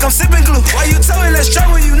lean like I'm sipping glue. Why you towing that strap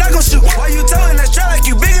when you not gon' shoot? Why you towing that strap like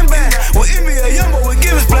you big and bad? Well, it be a young boy with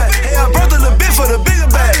Gibbons black. Hey, I brought the little bit for the bigger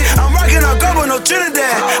bag. I'm rocking on Gobble, no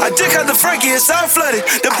Trinidad. I just got the Frankie, it's all flooded.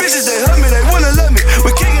 The bitches, they hug me, they wanna love me.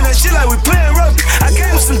 We kicking that shit like we playing rugby. I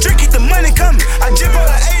gave him some drink, keep the money coming. I jip on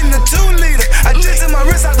the 8 and the 2 liter. I just took my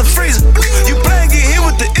wrist out the freezer. You playin', get hit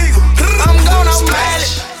with the eagle. I'm going on Miley.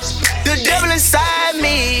 The devil inside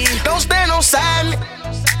me. Don't stand on side me.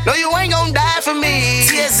 No, you ain't gon' die for me.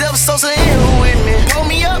 TSF Sosa in here with me. Pull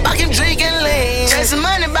me up, I can drink and lean. Chasing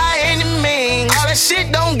money by any means. All that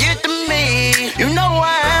shit don't get to me. You know who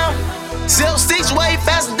I am. 06 way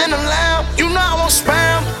faster than a lamb. You know I won't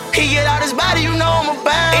spam. He get out his body, you know I'm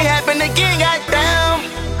abound. It happened again, goddamn.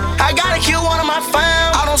 I gotta kill one of my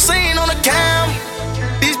fam. I don't see it on the cam.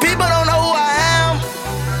 These people don't know who I am.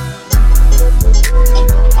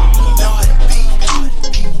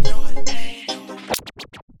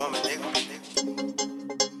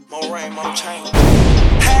 More rain, more change.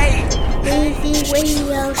 Hey, Weezy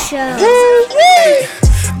Radio Show. Hey,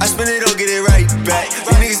 I spend it, don't get it right back.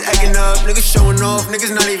 These niggas acting up, niggas showing off,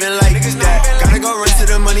 niggas not even like that. Gotta go run to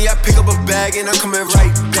the money, I pick up a bag and I'm coming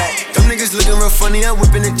right back. Them niggas looking real funny, I'm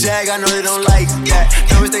whipping the jag, I know they don't like that.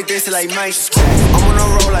 Diamonds they dancing like mice. I'm on a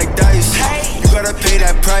roll like dice. You gotta pay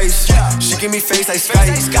that price. She give me face like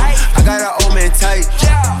Skype. I got an old man tight.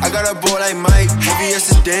 I got a boy like Mike. Heavy as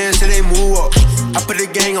to dance till they move up. I put the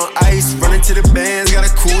gang on ice, running to the bands, gotta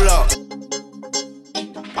cool up.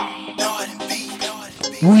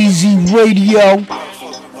 Weezy Radio.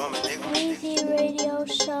 Weezy Radio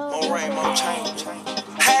Show. More rain, more change.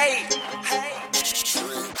 hey,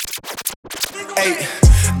 Hey,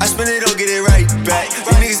 I spend it, don't get it right back.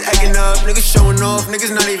 These niggas acting up, niggas showing off,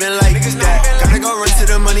 niggas not even like that. Gotta go run to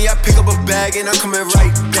the money, I pick up a bag and I'm coming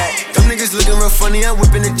right back. Them niggas looking real funny, I'm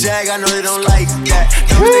whipping the jag, I know they don't like that.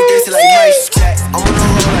 Diamonds they dancing like mice. I'm on a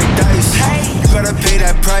roll like dice. You gotta pay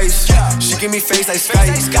that price. She give me face like Skype.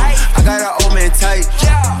 I got an old man tight.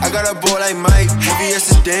 I got a boy like Mike. Heavy as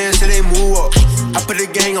to dance till they move up. I put the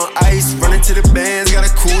gang on ice, running to the bands, gotta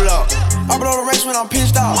cool up. I blow the race when I'm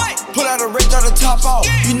pissed off. Pull out a rich out the top off.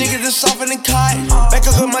 You niggas just softer than cotton. Back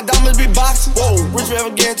up with my diamonds be boxing. Whoa, rich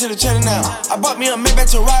forever getting to the channel now. I bought me a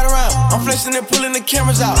Maybach to ride around. I'm flexing and pulling the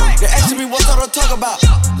cameras out. They asking me what's all to talk about.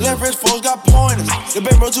 Left wrist foes got pointers. The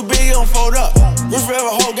big bro too big, he don't fold up. Rich forever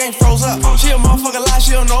whole game froze up. She a motherfucker lie,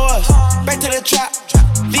 she don't know us. Back to the trap.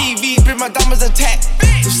 VV, bring my diamonds attack.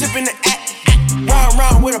 Just sipping the act.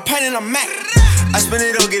 Round with a pint and a Mac. I spend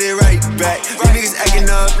it, don't get it right back. These niggas acting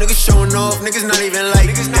up, niggas showing off, niggas not even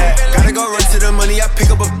like that. Gotta go run to the money, I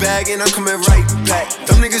pick up a bag and I'm coming right back.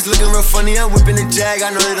 Them niggas looking real funny, I'm whipping the Jag,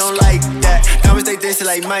 I know they don't like that. Diamonds they dancing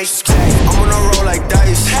like Mike. I'm on a roll like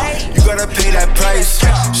dice. You gotta pay that price.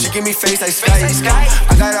 She give me face like Skype.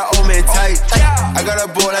 I got an old man tight. I got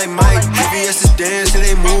a boy like Mike. VVS is dance till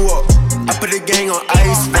they move up. I put the gang on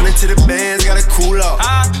ice, run into the bands, gotta cool up.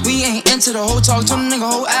 We ain't into the whole talk, turn the nigga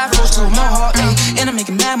whole afro to a mohawk, ayy. And I'm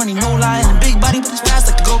making mad money, no lie, and a big body, but it's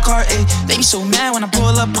fast like a go-kart, ayy. They be so mad when I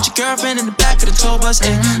pull up with your girlfriend in the back of the tour bus,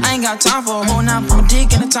 ayy. I ain't got time for a whole nine, put my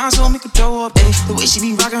dick in the time, so make her throw up, ayy. The way she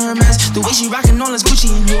be rocking her mess, the way she rocking all this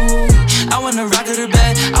Gucci and Louis. I wanna rock her to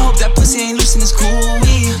bed, I hope that pussy ain't loose in this cool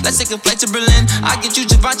weed. Let's take a flight to Berlin, I get you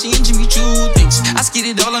Givenchy and Jimmy Choo things. I skid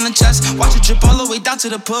it all on the chest, watch it drip all the way down to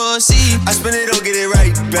the pussy. I spend it, don't get it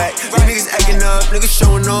right back. These niggas acting up, niggas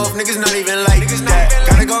showing off, niggas not even like that.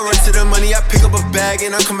 Gotta go run to the money, I pick up a bag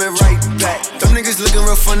and I'm coming right back. Them niggas looking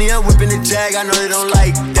real funny, I'm whipping the Jag, I know they don't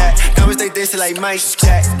like that. Diamonds they dancing like Mike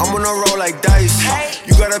Jack. I'm on a roll like dice.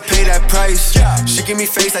 You gotta pay that price. She give me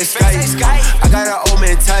face like Skype. I got an old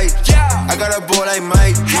man tight. I got a boy like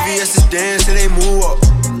Mike. VVS is dance till they move up.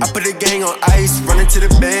 I put the gang on ice, run into the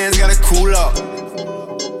bands, gotta cool up.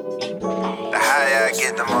 The higher I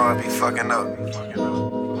get, the more I be fucking up.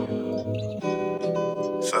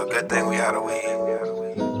 So good thing we out of weed.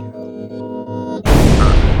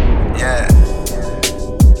 Yeah.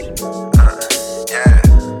 Yeah.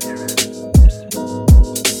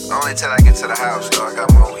 Only till I get to the house, though, I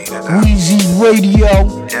got more weed than that. Weezy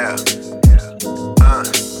Radio. Yeah.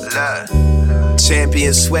 Love.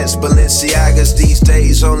 Champion sweats, Balenciagas these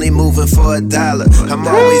days only moving for $1. I'm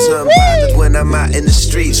always unbothered when I'm out in the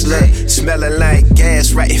streets. Look, smelling like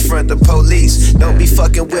gas right in front of police. Don't be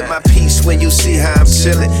fucking with my peace when you see how I'm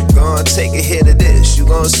chillin'. Gonna take a hit of this, you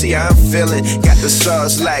gon' see how I'm feeling. Got the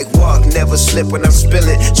sauce like walk, never slip when I'm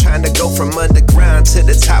spilling. Trying to go from underground to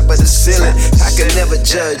the top of the ceiling. I can never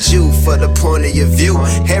judge you for the point of your view.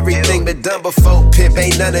 Everything been done before, pimp,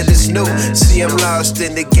 ain't none of this new. See, I'm lost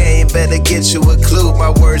in the game, better get you a clue. My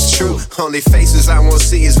word's true, only faces I won't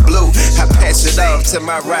see is blue. I pass it off to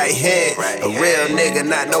my right hand. A real nigga,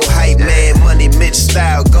 not no hype man. Money Mitch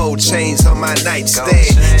style, gold chains on my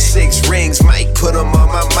nightstand. 6 rings, might put them on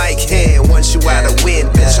my mic hand. Once you out of wind,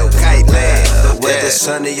 bitch, your kite land. With the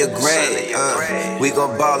sun of your gray, we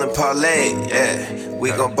gon' ball and parlay, yeah. We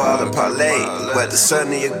gon' ball and parlay. With the sun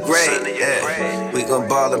of your gray, yeah. We gon'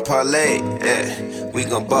 ball and parlay, yeah. We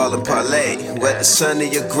gon' ball and parlay. With the sun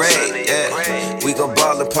of your gray, yeah. We gon'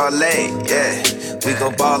 ball and parlay, yeah. We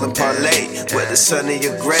gon' ball and parlay. With the sun of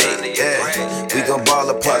your gray, yeah. We gon' ball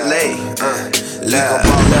and parlay, love.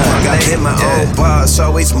 Got in my own bars,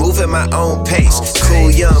 always moving my own pace. Cool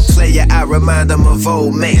young player, I remind them of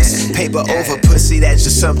old mates. Paper over pussy, that's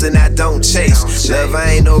just something I don't chase. Love,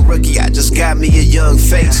 I ain't no rookie, I just got me a young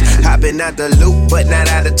face. I been out the loop, but not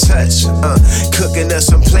out of touch. Cooking up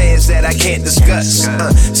some plans that I can't discuss.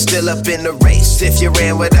 Still up in the race if you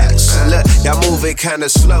ran with us. Look, y'all moving kinda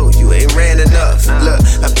slow, you ain't ran enough. Look,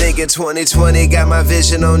 I'm thinking 2020, got my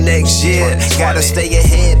vision on next year. Gotta stay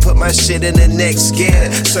ahead, put my shit in the next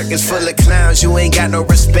gear. Circus full of clowns, you ain't got no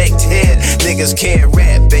respect here. Niggas can't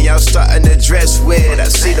rap, and y'all starting to dress weird. I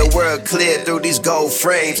see the world clear through these gold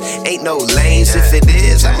frames. Ain't no lanes, if it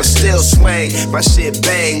is, I'ma still swing. My shit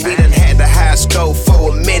bang, we done had the high score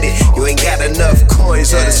for a minute. You ain't got enough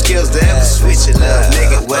coins or the skills to ever switch it up,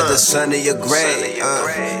 nigga. Whether sun or your gray,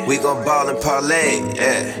 we gon' ball and parlay,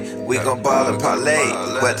 yeah. We gon' ball and parlay.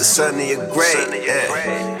 Whether sun or your gray,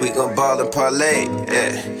 yeah. We gon' ball and parlay,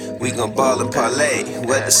 yeah. We gon' ball and parlay.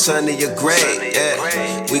 Whether sun or your gray,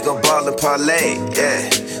 yeah. We gon' ball and parlay, yeah.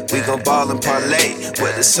 We gon' ball and parlay.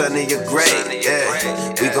 Whether sun or your gray,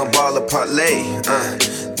 yeah. We gon' ball and parlay,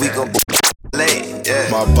 we gon'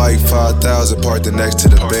 yeah. My bike 5,000 parked next to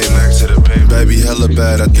the baby. Baby hella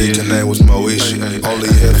bad, I think her name was Moesha.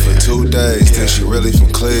 Only here for 2 days, think she really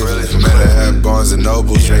from Cleveland. Met her at Barnes and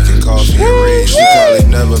Noble, drinking coffee and read. She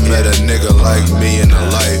probably never met a nigga like me in her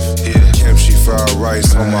life. Kimchi fried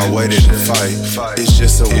rice on my way to the fight. It's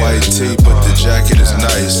just a white tee, but the jacket is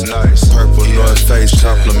nice. Purple North Face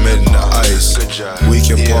complimenting the ice. We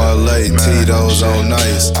can parlay, Tito's on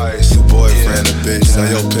ice. Your boyfriend a bitch, now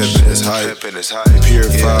your pimpin' is hype.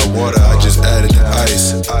 Purified water, I just added the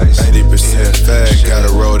ice. 80% fat, gotta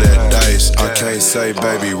roll that dice. I can't say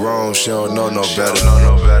baby wrong, she don't know no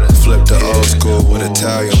better. Flip the old school with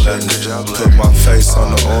Italian leather. Put my face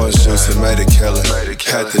on the orange juice and made it killer.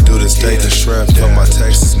 Had to do the steak and shrimp for my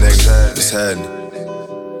Texas nigga. It's happening.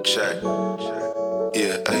 Check.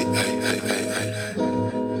 Yeah, ay.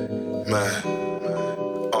 Man.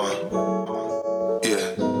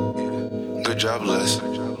 Yeah. Good job, Les.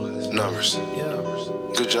 Numbers.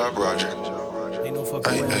 Good job, Roger.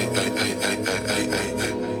 Hey.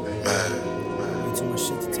 Man. Too much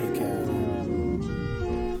shit to take care of.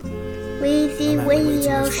 Weezy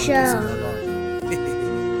Radio Show.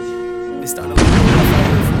 It's starting to look rough.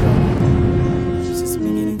 It's just the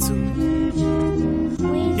beginning too.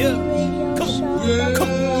 Come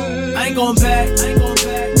on. I ain't going back.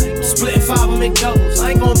 Splitting 5, I make doubles.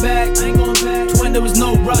 I ain't going back. When there was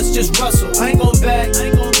no rush, just rustle. I ain't going back.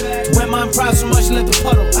 When my pride so much, let the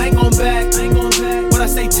puddle. I ain't going back. When I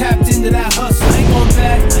stay tapped into that hustle. I ain't going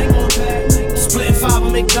back. Splitting 5, I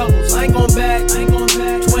make doubles. I ain't going back.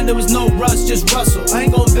 When there was no rush, just rustle. I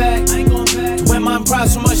ain't going back. When my pride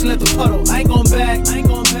so much, let the puddle. I ain't going back.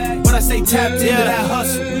 When I stay tapped into that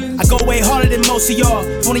hustle. I go way harder than most of y'all.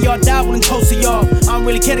 If one of y'all die, wouldn't toast to y'all. I don't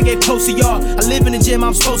really care to get close to y'all. I live in the gym,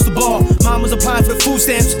 I'm supposed to ball. Mom was applying for the food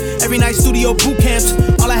stamps. Every night studio boot camps.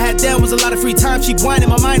 All I had then was a lot of free time. She grinding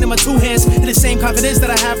my mind in my 2 hands. And the same confidence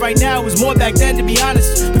that I have right now was more back then, to be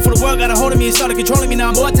honest. Before the world got a hold of me and started controlling me, now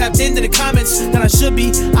I'm more tapped into the comments than I should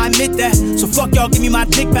be. I admit that. So fuck y'all, give me my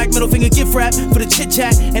dick back. Middle finger gift wrap for the chit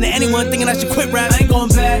chat. And to anyone thinking I should quit rap, I ain't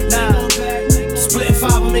going back, nah. Splitting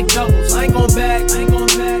 5, I make doubles. I ain't going back.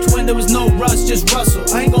 When there was no rush, just rustle.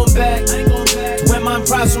 I ain't going back. When my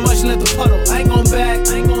pride so much, let the puddle. I ain't going back.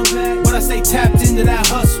 When I stay tapped into that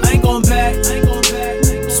hustle. I ain't going back.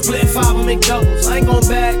 Splitting 5, I make doubles. I ain't going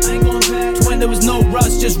back. When there was no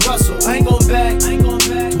rush, just rustle. I ain't going back.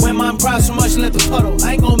 When my pride so much, let the puddle.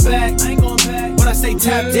 I ain't going back. When I stay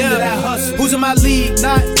tapped into that hustle. Who's in my league?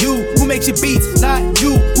 Not you. Who makes your beats? Not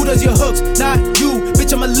you. Who does your hooks? Not you.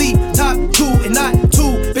 Bitch, I'm elite. Top 2 and not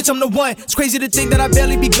 2. Bitch, I'm the one. It's crazy to think that I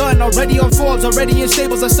barely begun. Already on Forbes, already in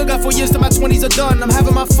stables. I still got 4 years till my 20s are done. I'm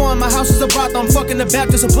having my fun. My house is a brothel. I'm fucking the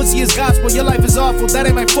Baptist. A pussy is gospel. Your life is awful. That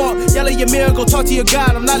ain't my fault. Yell at your mirror. Go talk to your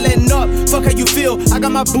God. I'm not letting up. Fuck how you feel. I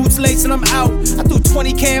got my boots laced and I'm out. I threw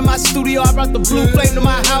 20K in my studio. I brought the blue flame to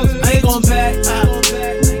my house. I ain't going back.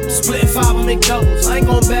 Splitting 5, I make doubles. I ain't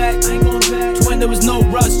going back. When there was no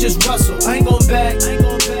rush, just rustle. I ain't going back.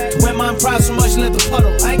 When my pride so much, let the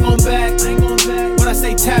puddle. I ain't going back. When I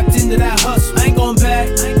stay tapped into that hustle. I ain't going back.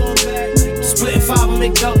 Splitting 5, I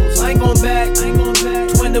make doubles. I ain't going back.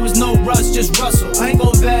 When there was no rush, just rustle. I ain't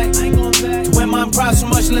going back. When my pride so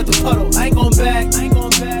much, let the puddle. I ain't going back.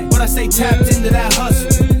 When I stay tapped into that hustle.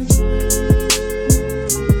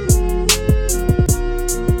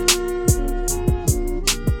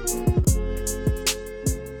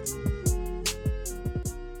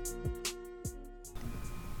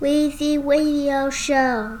 Weezy Radio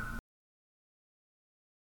Show.